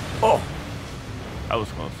 Oh, That was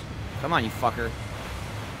close. Come on, you fucker.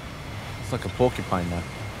 it's like a porcupine now.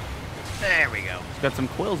 There we go. It's got some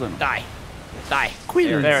quills in him. Die. Die.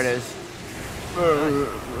 There it is.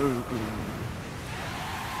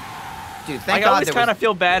 Dude, I thank God always there kind was... of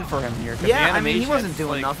feel bad for him here. 'cause the Yeah, I mean, he animation, wasn't it's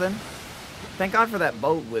doing like- nothing. Thank God for that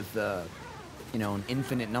boat with, you know, an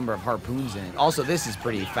infinite number of harpoons in it. Also, this is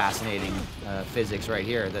pretty fascinating physics right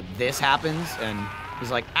here, that this happens and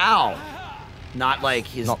he's like, ow. Not like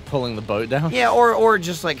his... Not pulling the boat down? Yeah, or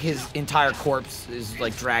just like his entire corpse is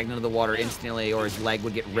like dragged into the water instantly, or his leg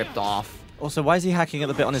would get ripped off. Also, why is he hacking at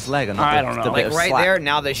the bit on his leg and not I the, don't know. the bit Like of right slack? there,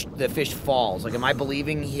 now the fish falls. Like, am I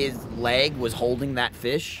believing his leg was holding that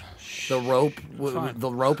fish? The rope, Fine. the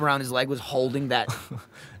rope around his leg was holding that. Can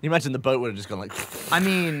you imagine the boat would have just gone like... I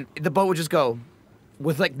mean, the boat would just go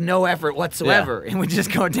with like no effort whatsoever, and would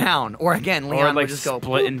just go down. Or again, Leon Or like would just go.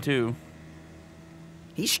 split "Boop." in 2.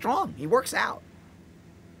 He's strong. He works out.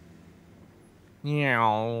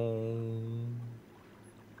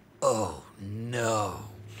 Oh no.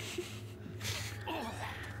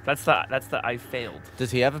 That's the I failed.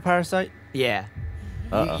 Does he have a parasite? Yeah.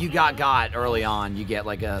 Uh-oh. You got early on. You get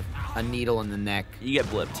like a needle in the neck. You get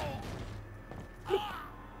blipped.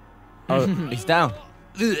 Oh, he's down.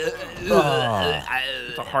 It's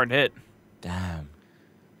a hard hit. Damn.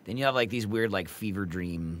 Then you have like these weird like fever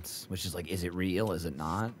dreams, which is like, is it real? Is it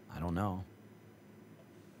not? I don't know.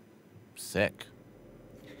 Sick.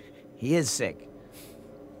 He is sick.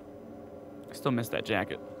 I still miss that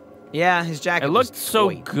jacket. Yeah, his jacket. It was looked so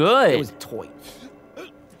toy. good. It was toy.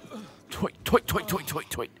 Toy.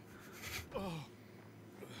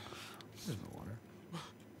 There's no water.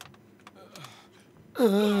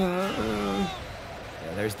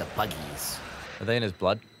 Yeah, there's the buggies. Are they in his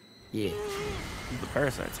blood? Yeah. The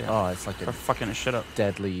parasites, yeah. Oh, it's like They're a fucking his shit up.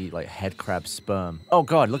 deadly like head crab sperm. Oh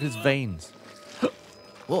god, look at his veins.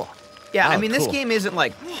 Whoa. Yeah, I Oh, mean, this cool. game isn't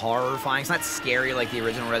like horrifying. It's not scary like the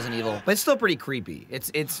original Resident Evil, but it's still pretty creepy.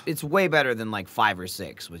 It's way better than like 5 or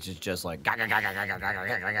 6, which is just like.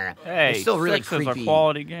 Hey, It's still really 6 is a creepy.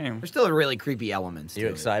 quality game. There's still really creepy elements. Are you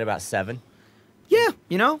to it. excited about 7? Yeah,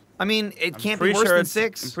 you know, I mean, it can't be Pretty worse sure than it's-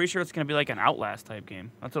 6. I'm pretty sure it's gonna be like an Outlast type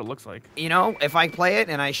game. That's what it looks like. You know, if I play it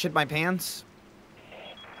and I shit my pants,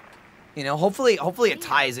 you know, hopefully it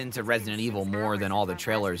ties into Resident Evil more than all the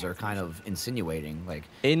trailers are kind of insinuating. Like,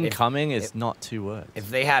 Incoming is not 2 words. if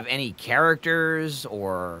they have any characters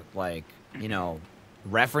or like, you know,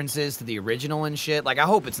 references to the original and shit, like I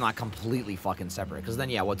hope it's not completely fucking separate, because then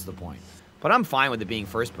yeah, what's the point? But I'm fine with it being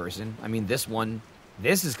first person. I mean, this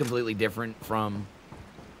is completely different from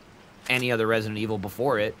any other Resident Evil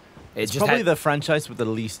before it. It It's just probably had, the franchise with the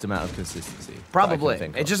least amount of consistency. that I can probably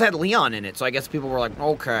think it of. just had Leon in it, so I guess people were like,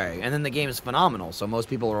 okay. And then the game is phenomenal, so most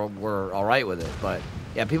people were all right with it. But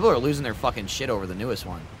yeah, people are losing their fucking shit over the newest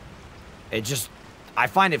one. I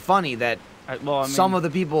find it funny that I mean, some of the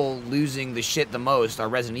people losing the shit the most are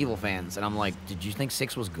Resident Evil fans, and I'm like, did you think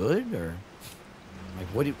 6 was good, or like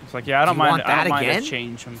what? It's like, yeah, I don't do you mind. want I that don't mind again? a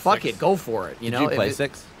change from Fuck 6. it, go for it. You Did know, you play If it-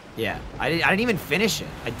 6? Yeah, I didn't even finish it.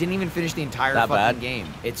 I didn't even finish the entire That fucking bad? game.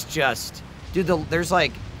 It's just, dude, there's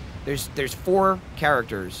 4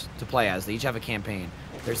 characters to play as. They each have a campaign.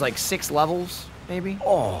 There's like 6 levels, maybe,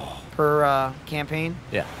 per campaign.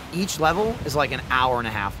 Yeah. Each level is like an hour and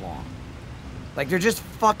a half long. Like, they're just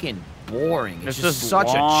fucking boring. It's It's just such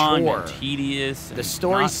long a chore. and tedious. The and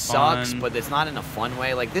story not sucks, fun. but it's not in a fun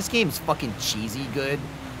way. Like, this game's fucking cheesy good.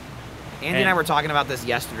 Andy and I And- were talking about this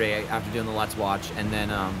yesterday after doing the Let's Watch, and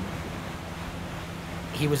then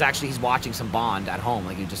he's watching some Bond at home.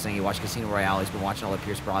 Like, he was just saying he watched Casino Royale. He's been watching all the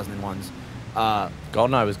Pierce Brosnan ones.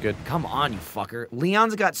 GoldenEye was good. Come on, you fucker.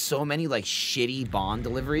 Leon's got so many, like, shitty Bond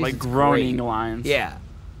deliveries. like It's groaning great. lines. Yeah.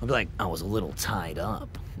 I'll be like, I was a little tied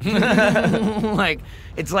up. Like,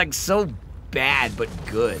 it's like so bad but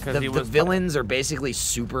good. The villains are basically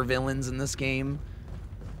super villains in this game.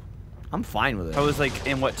 I'm fine with it. I was like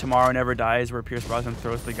in what Tomorrow Never Dies, where Pierce Brosnan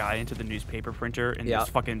throws the guy into the newspaper printer and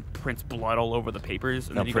just fucking prints blood all over the papers.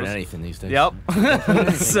 And They'll then he print goes, anything these days.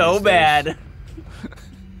 Yep. So bad.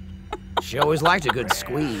 She always liked a good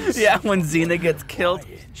squeeze. Yeah, when Xena gets killed,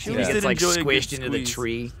 she Xena gets like enjoy a good squished into the squeeze.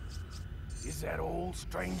 tree. Is that all,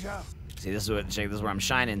 stranger? See, this is what, check, this is where I'm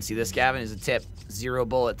shining. See this, Gavin? Is a tip. 0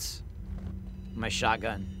 bullets. My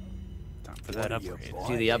shotgun. Time for that upgrade.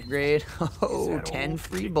 Do the upgrade. Oh, 10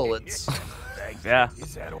 free bullets. Yeah.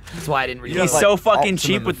 That's why I didn't really. He's like so fucking optimum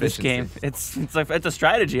cheap with this game. efficiency. It's a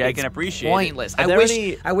strategy I can appreciate. Pointless. Are there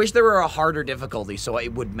I wish there were a harder difficulty so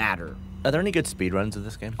it would matter. Are there any good speedruns of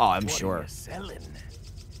this game? Oh, I'm sure. Yeah,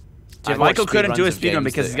 I've Michael watched couldn't do a speedruns of speedrun games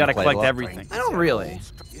because that he's got to you play a collect lot. everything. I don't really.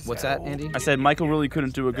 What's that, Andy? I said Michael really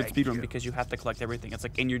couldn't do a good speedrun because you have to collect everything. It's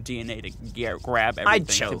like in your DNA to grab everything. I'd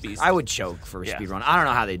to choke. be I would choke for a Yeah. speedrun. I don't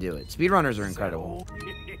know how they do it. Speedrunners are incredible.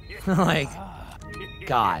 Like,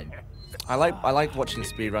 God. I like watching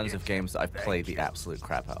speedruns of games that I've played the absolute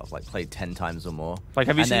crap out of, like played 10 times or more. Like,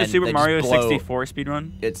 have you And seen the then Super they Mario just blow- 64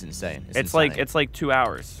 speedrun? It's insane. It's like 2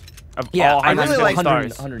 hours. Of Yeah, all I really 150 like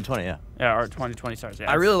stars. 120, yeah. Yeah, or 20 stars. Yeah,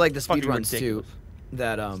 I really like the fucking speedruns too. ridiculous.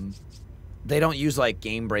 That they don't use like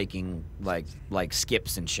game breaking like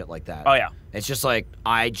skips and shit like that. Oh yeah. It's just like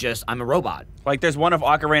I'm a robot. Like there's one of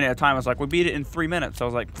Ocarina at a time. I was like, we beat it in 3 minutes. So I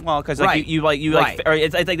was like, well, because like Right. you Right. or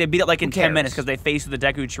it's like they beat it like in Who 10 minutes cares? because they face the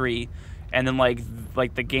Deku Tree, and then like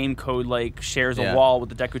the game code like shares a Yeah. wall with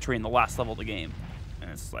the Deku Tree in the last level of the game, and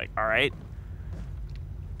it's like, all right.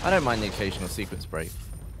 I don't mind the occasional sequence break,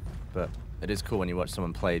 but it is cool when you watch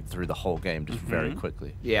someone play through the whole game just very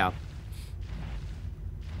quickly. Yeah.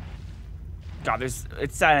 God,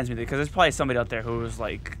 it saddens me because there's probably somebody out there who was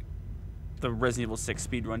like the Resident Evil 6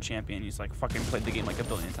 speedrun champion. He's like fucking played the game like a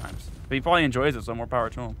billion times, but he probably enjoys it. So more power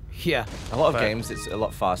to him. Yeah. A lot of But- games, it's a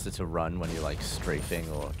lot faster to run when you're like strafing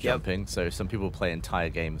or jumping. So some people play entire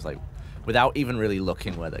games like without even really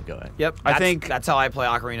looking where they're going. Yep. I think that's how I play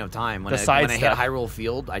Ocarina of Time. When the I hit sidestep- Hyrule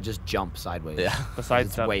Field, I just jump sideways. Yeah. Besides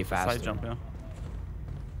It's that, way faster. Side jump, yeah.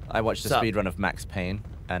 I watched a Sup? speedrun of Max Payne,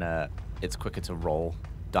 and it's quicker to roll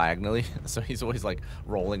diagonally. So he's always like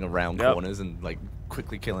rolling around Yep. corners and like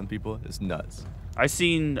quickly killing people. It's nuts. I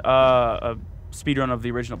seen a speedrun of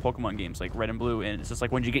the original Pokemon games, like Red and Blue, and it's just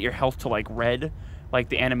like when you get your health to like red, like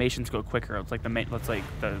the animations go quicker. It's like I don't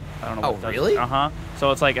know. Oh, what it does. really? Uh-huh.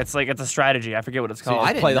 So it's a strategy. I forget what it's So you called.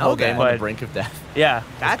 I just didn't play the know whole game that. on the But- brink of death. Yeah.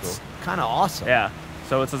 That's kind of awesome. Yeah.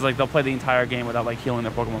 So it's just like they'll play the entire game without like healing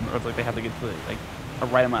their Pokemon, or like they have to get to like a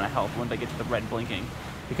right amount of health when they get to the red blinking,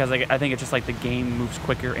 because like I think it's just like the game moves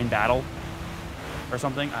quicker in battle, or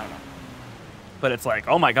something. I don't know. But it's like,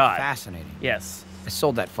 oh my god. Fascinating. Yes. I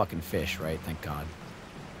sold that fucking fish, right? Thank God.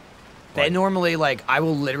 They normally, like, I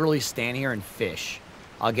will literally stand here and fish.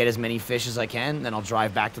 I'll get as many fish as I can, then I'll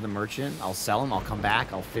drive back to the merchant. I'll sell them. I'll come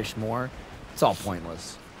back. I'll fish more. It's all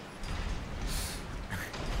pointless.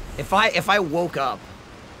 If I woke up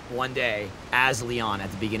one day as Leon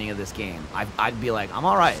at the beginning of this game, I'd be like, I'm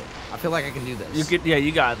all right. I feel like I can do this.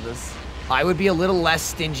 You got this. I would be a little less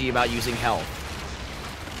stingy about using health.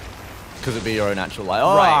 Because it'd be your own actual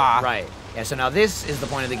life. Right. Yeah, so now this is the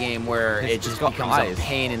point of the game where it just got becomes eyes. a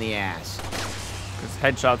pain in the ass. Because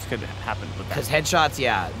headshots could happen with that. Because headshots,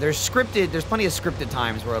 yeah, there's plenty of scripted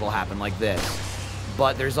times where it'll happen like this.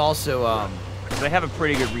 But there's also, They have a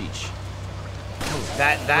pretty good reach.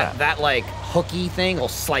 that like hooky thing will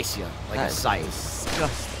slice you like a That's scythe.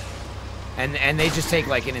 disgusting. And they just take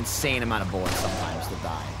like an insane amount of bullets sometimes to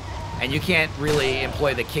die. And you can't really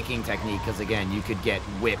employ the kicking technique because again, you could get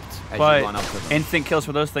whipped as you run up to them. Instant kills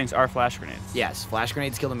for those things are flash grenades. Yes, flash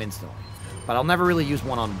grenades kill them instantly. But I'll never really use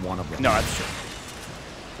one-on-one of them. No, that's true.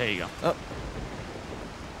 There you go. Oh,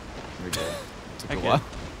 We're good. took a Okay. while.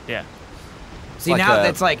 Yeah. See, Like now a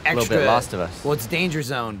that's like little extra. bit Last of Us. Well, it's danger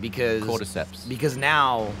zone because Cordyceps. because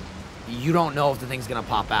now you don't know if the thing's gonna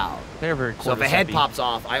pop out. They're very So if a head cordyceps-y. pops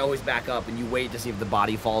off, I always back up and you wait to see if the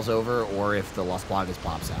body falls over or if the Las Plagas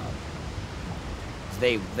pops out. 'Cause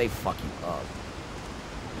they fuck you up.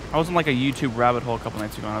 I was in like a YouTube rabbit hole a couple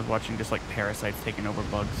nights ago, and I was watching just like parasites taking over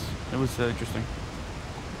bugs. It was interesting.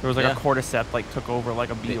 There was like Yeah. a cordyceps like took over like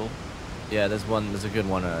a beetle. Yeah, there's a good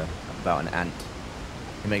one about an ant.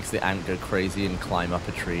 It makes the ant go crazy and climb up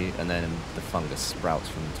a tree, and then the fungus sprouts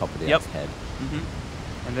from the top of the Yep. ant's head.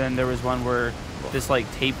 And then there was one where this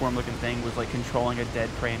like tapeworm-looking thing was like controlling a dead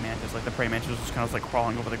praying mantis. Like the praying mantis was just kind of like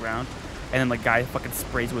crawling over the ground, and then the guy fucking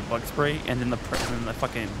sprays with bug spray, and then the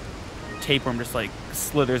fucking tapeworm just like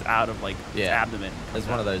slithers out of like its abdomen. There's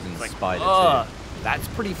one of those in like, Spider ugh. too. That's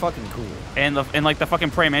pretty fucking cool. And like the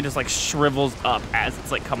fucking praying man just like shrivels up as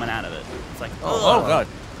it's like coming out of it. It's like, Oh god,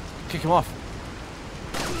 kick him off.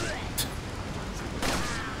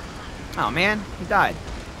 Oh man, he died.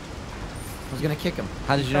 I was gonna kick him.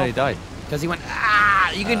 How did you know he died? Because he went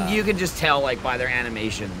ah. You can just tell like by their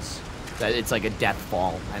animations that it's like a death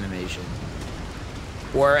fall animation.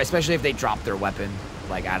 Or especially if they drop their weapon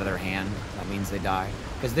like out of their hand, that means they die.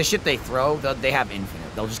 Because the shit they throw, they have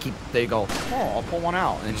infinite. They'll just keep. They go, oh, I'll pull one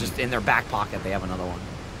out, and it's just in their back pocket. They have another one.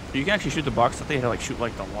 You can actually shoot the box. I thought they had to like shoot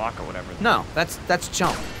like the lock or whatever. No, that's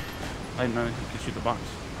chump. I didn't know you could shoot the box.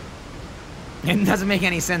 It doesn't make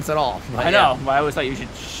any sense at all. I know, but I always thought you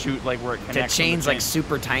should shoot like where it connects. The chain's chain. like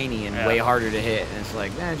super tiny and way harder to hit, and it's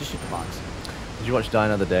like, just shoot the box. Did you watch Die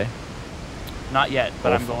Another Day? Not yet,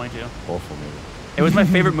 but I'm Awful. going to. Awful movie. It was my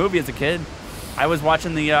favorite movie as a kid. I was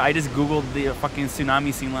watching the. I just googled the fucking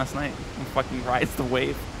tsunami scene last night. It fucking rides the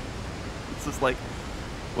wave. It's just like,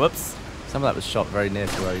 whoops. Some of that was shot very near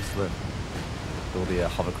to where I used to live. All the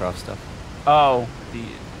hovercraft stuff. Oh,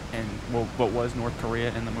 what was North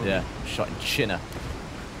Korea in the movie? Yeah, shot in China.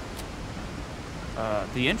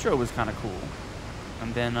 The intro was kind of cool,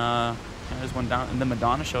 and then I just went down, and then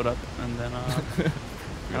Madonna showed up, and then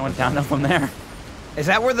I went downhill from there. Is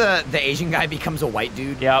that where the Asian guy becomes a white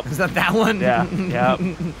dude? Yep. Is that one? Yeah. Yep.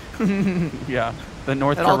 Yeah. The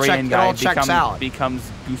North It all Korean checks guy out. becomes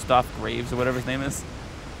Gustav Graves or whatever his name is.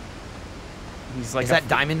 He's like Is that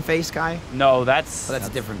Diamond Face guy? No, that's Oh, that's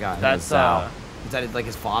a different guy. that's Zhao. Is that like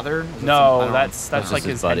his father? Is that no, some- I don't that's know. like just his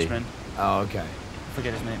his buddy. henchman. Oh, okay. I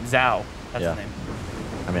forget his name. Zhao. That's Yeah. his name.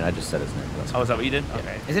 I mean, I just said his name. That's Oh, is that what you did? Yeah.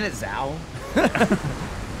 Okay. Isn't it Zhao?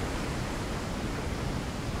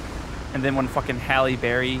 And then when fucking Halle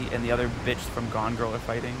Berry and the other bitch from Gone Girl are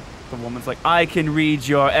fighting, the woman's like, "I can read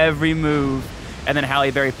your every move," and then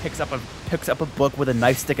Halle Berry picks up a book with a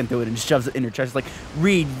knife sticking through it and shoves it in her chest, like,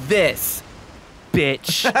 "Read this,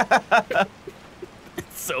 bitch."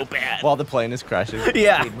 It's so bad. While the plane is crashing.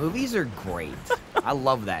 Yeah. Dude, movies are great. I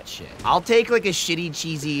love that shit. I'll take like a shitty,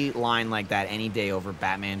 cheesy line like that any day over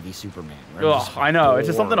Batman v Superman. where I'm Ugh, just I know. It's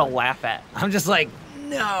just something to bored. laugh at. I'm just like,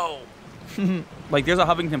 no. Like, there's a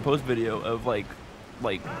Huffington Post video of like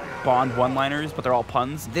Bond one-liners, but they're all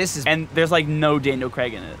puns. This is And there's like no Daniel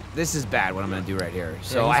Craig in it. this is bad. What I'm gonna do right here.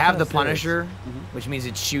 So he's I have the kinda serious. Punisher, which means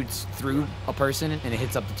it shoots through a person and it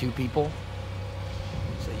hits up to 2 people.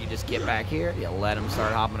 So you just get back here. You let him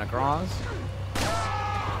start hopping across.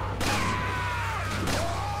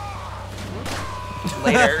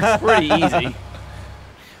 Later. Pretty easy.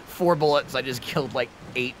 4 bullets. I just killed like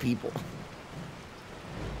 8 people.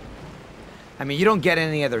 I mean, you don't get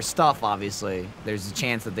any other stuff, obviously. There's a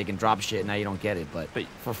chance that they can drop shit, now you don't get it. But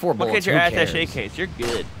for 4 Look bullets, at your who attaché cares? case. You're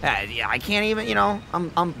good. Yeah, I can't even,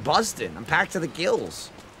 I'm busting. I'm packed to the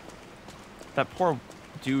gills. That poor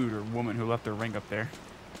dude or woman who left their ring up there.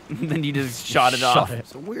 Then you just shot it off.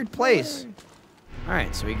 It's a weird place. All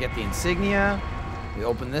right, so we get the insignia. We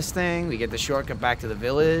open this thing. We get the shortcut back to the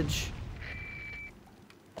village.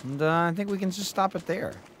 And I think we can just stop it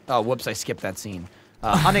there. Oh, whoops, I skipped that scene.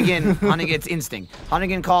 Hunnigan, it's instinct.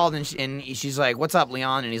 Hunnigan called and she's like, "What's up,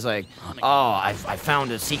 Leon?" And he's like, "Oh, I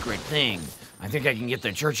found a secret thing. I think I can get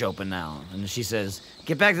the church open now." And she says,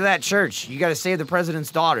 "Get back to that church. You got to save the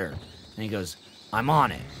president's daughter." And he goes, "I'm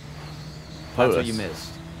on it." That's what you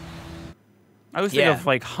missed. I always think Yeah. of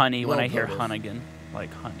like honey when Well I hear put. Hunnigan.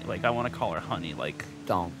 Like honey. Like I want to call her honey. Like,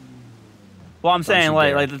 Don't. well, I'm saying you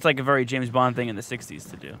like dare. it's like a very James Bond thing in the '60s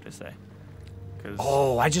to do. To say. 'Cause-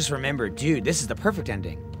 Oh, I just remembered. Dude, this is the perfect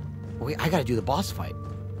ending. Wait, I gotta do the boss fight.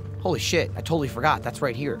 Holy shit, I totally forgot. That's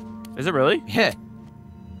right here. Is it really? Yeah.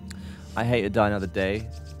 I hated Die Another Day.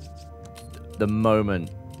 The moment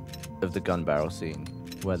of the gun barrel scene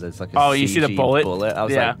where there's like a Oh, you see the CG bullet? I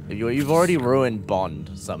was Yeah. like, you've already ruined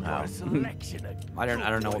Bond somehow. I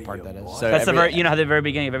don't know what part that is. So That's the every- very, how the very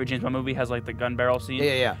beginning of every James Bond movie has like the gun barrel scene.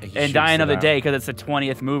 Yeah. He And shoots Die the Another barrel. Day, because it's the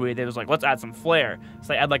 20th movie, they was like, let's add some flair. So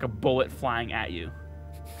they add like a bullet flying at you,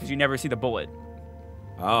 because you never see the bullet.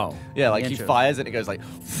 Oh. Yeah, like he intro. fires and it goes like,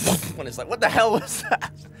 and it's like, what the hell was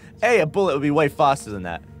that? A bullet would be way faster than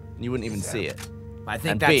that, and you wouldn't even see it. I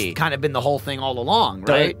think And that's B, kind of been the whole thing all along,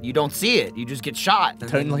 right? You don't see it. You just get shot. and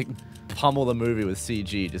Don't then- like pummel the movie with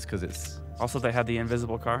CG just because it's. Also, they had the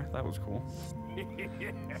invisible car. That was cool.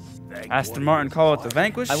 Aston Martin call it the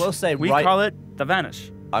Vanquish. I will say, we right- call it the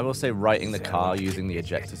Vanish. I will say, writing the car using the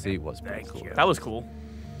ejector seat was pretty cool. That was cool.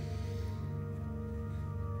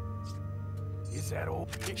 Is that all?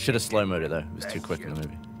 Should have slow-moed it though. It was too quick in the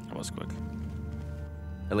movie. That was quick.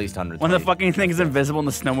 At least 100. When the fucking thing is invisible and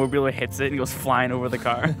the snowmobiler hits it and goes flying over the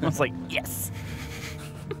car. I was like, yes.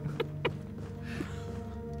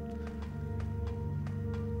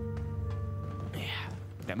 Yeah.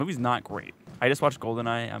 That movie's not great. I just watched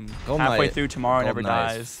GoldenEye. I'm halfway through Tomorrow Never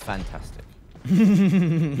GoldenEye is Dies. fantastic.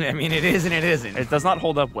 I mean, it is and it isn't. It does not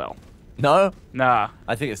hold up well. No? Nah.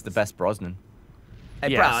 I think it's the best Brosnan.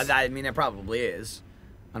 Yes. I mean, it probably is.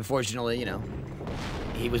 Unfortunately, you know,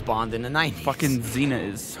 he was Bond in the 90s. Fucking Xena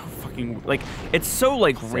is so fucking like it's so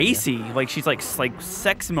like racy. Like she's like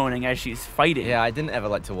sex moaning as she's fighting. Yeah, I didn't ever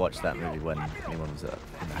like to watch that movie when anyone was in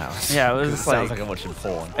the house. Yeah, it was 'Cause just sounds like- like I'm watching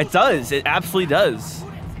porn. It does. It absolutely does.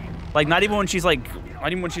 Like not even when she's like, I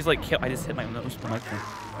just hit my nose with the microphone.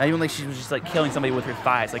 Not even like she was just like killing somebody with her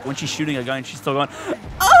thighs. Like when she's shooting a gun, she's still going,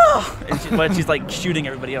 oh! But she's like shooting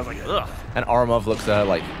everybody else. Like, ugh. And Aramov looks at her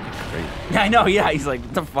like, great. Yeah, I know. Yeah, he's like,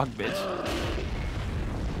 what the fuck, bitch.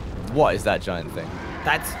 What is that giant thing?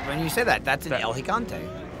 That's, when you say that, that's an That- El Gigante.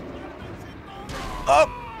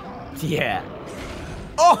 Oh! Yeah.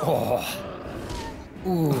 Oh!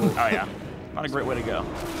 Ooh. Oh yeah, not a great way to go.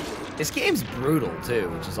 This game's brutal, too,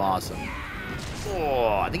 which is awesome.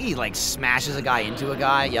 Oh, I think he, like, smashes a guy into a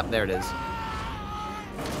guy. Yep, there it is.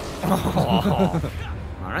 Oh.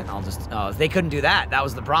 All right, I'll just... Oh, they couldn't do that. That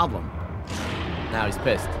was the problem. Now he's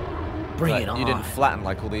pissed. Bring Like, it on. You didn't flatten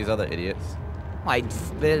like all these other idiots. I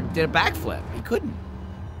did a backflip. He couldn't.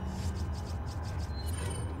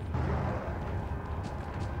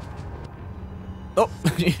 Oh!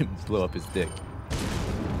 He blew up his dick.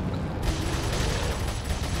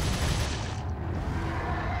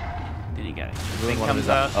 Did he get it? Ruined Thing one of comes his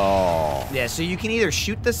out. Oh. Yeah, so you can either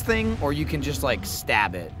shoot this thing or you can just, like,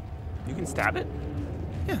 stab it. You can stab it.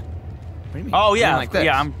 Yeah. What do you mean? Oh yeah, Like this.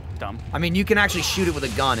 yeah. I'm dumb. I mean, you can actually shoot it with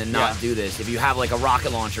a gun and not Yeah. do this. If you have, like, a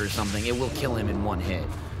rocket launcher or something, it will kill him in one hit.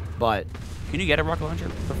 But Can you get a rocket launcher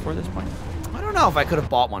before this point? I don't know if I could have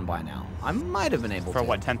bought one by now. I might have been able For to.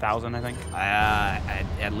 what, 10,000, I think?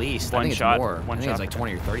 At least. One I think shot- it's more. one I think shot it's like for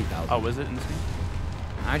 20 or 30,000. Oh, was it in this game?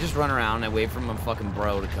 I just run around and wait for my fucking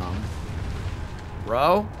bro to come.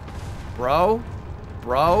 Bro? Bro?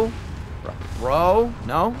 Bro? Bro?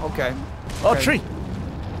 No? Okay. Oh, Okay. tree!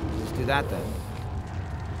 Let's do that then.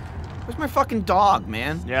 Where's my fucking dog,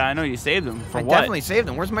 man? Yeah, I know you saved him. For I what? definitely saved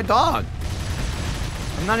him. Where's my dog?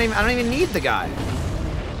 I don't even need the guy.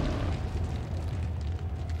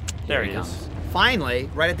 There Here he is. comes. Finally,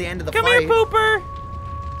 right at the end of the Come fight. here, Pooper!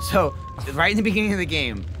 So, right in the beginning of the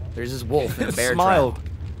game, there's this wolf in a bear Smiled. trap.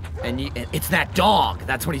 And it's that dog.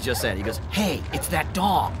 That's what he just said. He goes, hey, it's that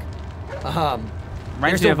dog.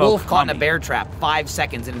 Reminds There's me a of wolf caught in a Okami. bear trap 5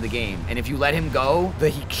 seconds into the game. And if you let him go,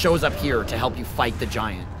 he shows up here to help you fight the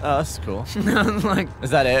giant. Oh, that's cool. Like,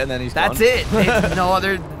 Is that it? And then he's that's gone? it. It's no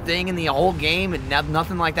other thing in the whole game, and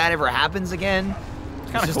nothing like that ever happens again.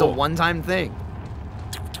 It's kinda just cool. a one-time thing.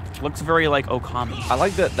 Looks very like Okami. I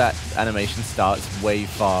like that animation starts way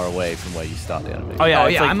far away from where you start the animation. Oh yeah, Oh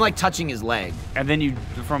it's yeah, like, I'm like touching his leg. and then you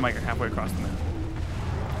from like halfway across the map.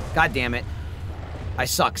 God damn it. I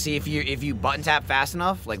suck. See, if you button tap fast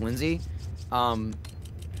enough, like Lindsay,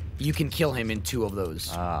 you can kill him in 2 of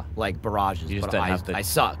those like barrages. You just but don't have the I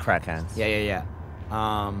suck. crack hands. Yeah.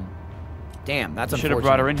 Damn, that's You should unfortunate. have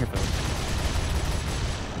brought her in here for this.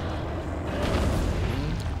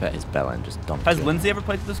 Bet his Belen just dumped Has you. Lindsay ever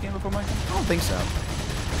played this game before, Mike? I don't think so.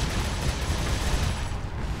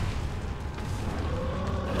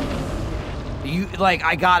 You like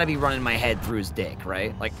I gotta be running my head through his dick,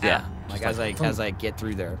 right? Like Yeah. like Just as I get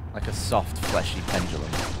through there. Like a soft, fleshy pendulum.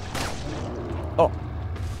 Oh.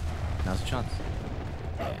 Now's a chance.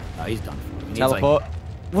 Yeah. Oh, he's done. He needs, Teleport.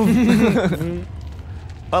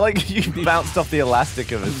 I like you bounced off the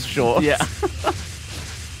elastic of his shorts. Yeah.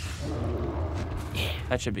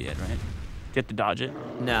 That should be it, right? Do you have to dodge it?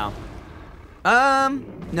 Like, no.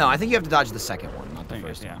 No, I think you have to dodge the second one, not the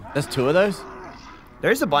first. Yeah. There's 2 of those?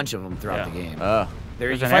 There's a bunch of them throughout Yeah. the game.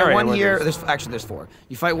 There's You an fight area one where here. there's- Actually, there's 4.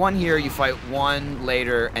 You fight one here. You fight one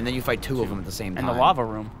later, and then you fight 2 of them at the same time. In the lava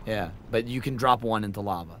room. Yeah, but you can drop one into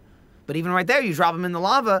lava. But even right there, you drop him in the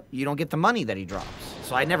lava, you don't get the money that he drops.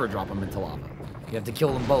 So I never drop him into lava. You have to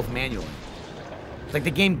kill them both manually. It's like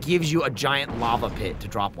the game gives you a giant lava pit to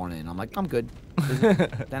drop one in. I'm like, I'm good.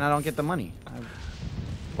 Then I don't get the money.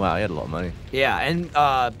 Wow, he had a lot of money. Yeah, and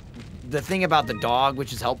the thing about the dog,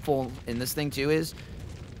 which is helpful in this thing too, is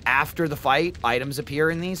after the fight, items appear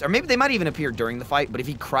in these. Or maybe they might even appear during the fight, but if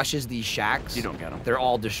he crushes these shacks, You don't get 'em. They're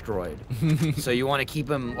all destroyed. So you want to keep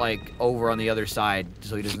him, like, over on the other side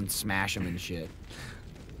so he doesn't smash him and shit.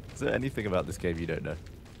 Is there anything about this game you don't know?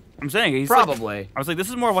 I'm saying he's Probably. I was like, this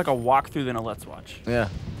is more of like a walkthrough than a let's watch. Yeah.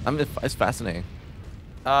 It's fascinating.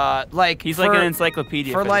 Like He's like an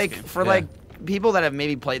encyclopedia for for like this game. for like people that have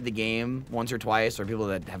maybe played the game once or twice, or people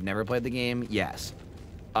that have never played the game. Yes.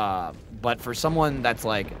 But for someone that's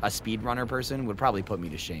like a speedrunner person, would probably put me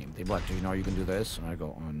to shame. They'd be like, "Do you know you can do this?" And I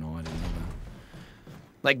go, "Oh no, I didn't know that."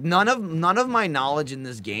 Like none of my knowledge in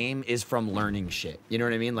this game is from learning shit. You know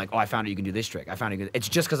what I mean? Like, oh, I found out you can do this trick. I found it. It's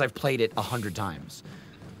just because I've played it 100 times.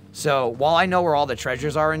 So while I know where all the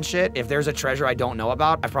treasures are and shit, if there's a treasure I don't know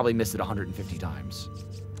about, I've probably missed it 150 times.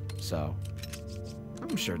 So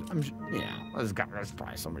I'm sure. Yeah, there's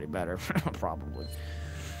probably somebody better, probably.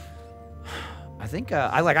 I think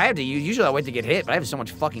I have to use. Usually I wait to get hit, but I have so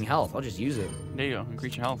much fucking health. I'll just use it. There you go.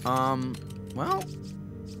 Increase your health.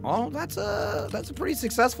 Well, that's a pretty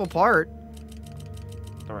successful part.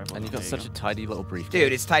 The right And you've got such a tidy little briefcase.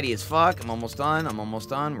 Dude, it's tidy as fuck. I'm almost done.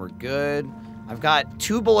 We're good. I've got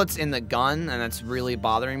 2 bullets in the gun, and that's really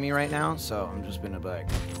bothering me right now. So I'm just gonna be like,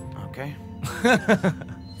 okay.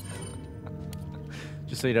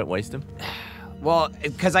 Just so you don't waste them. Well,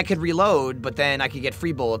 because I could reload, but then I could get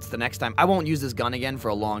free bullets the next time. I won't use this gun again for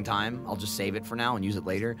a long time. I'll just save it for now and use it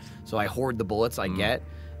later. So I hoard the bullets I get,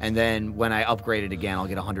 and then when I upgrade it again, I'll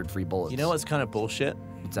get 100 free bullets. You know what's kind of bullshit?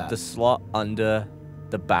 What's that? The slot under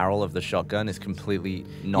the barrel of the shotgun is completely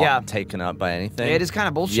not taken up by anything. It is kind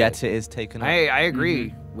of bullshit. Yet it is taken up. I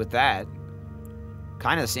agree with that.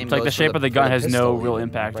 Kind of the same. It's like goes the for shape of the gun has no pistol, real even,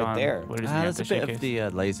 impact right on there. what it is. There's a bit of the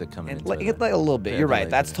laser coming into it. Like a little bit. You're right.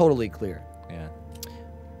 That's totally clear. Yeah.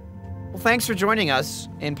 Well, thanks for joining us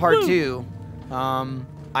in part 2.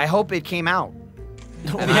 I hope it came out.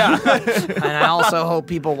 And I also hope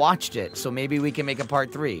people watched it, so maybe we can make a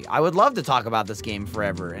part 3. I would love to talk about this game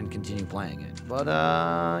forever and continue playing it, but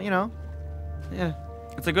you know, yeah,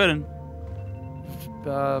 It's a good one.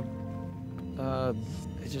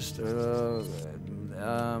 it's just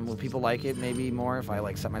will people like it maybe more if I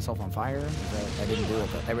like set myself on fire? I didn't do it.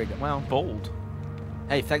 But there we go. Well, Bold.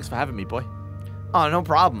 Hey, thanks for having me, boy. oh, no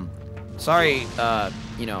problem. Sorry,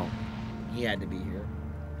 you know, he had to be here.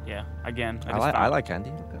 Yeah. Again. I like Andy.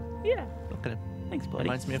 Look at, Yeah. look at him. Thanks, buddy.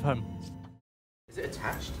 Reminds me of home. Is it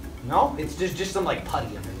attached? No, it's just some like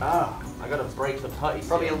putty under. Ah, I gotta break the putty.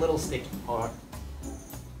 Probably a little sticky. All right.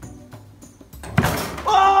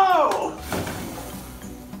 Oh!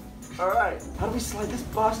 All right. How do we slide this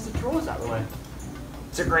bastard drawers out of the way?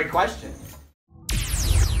 It's a great question.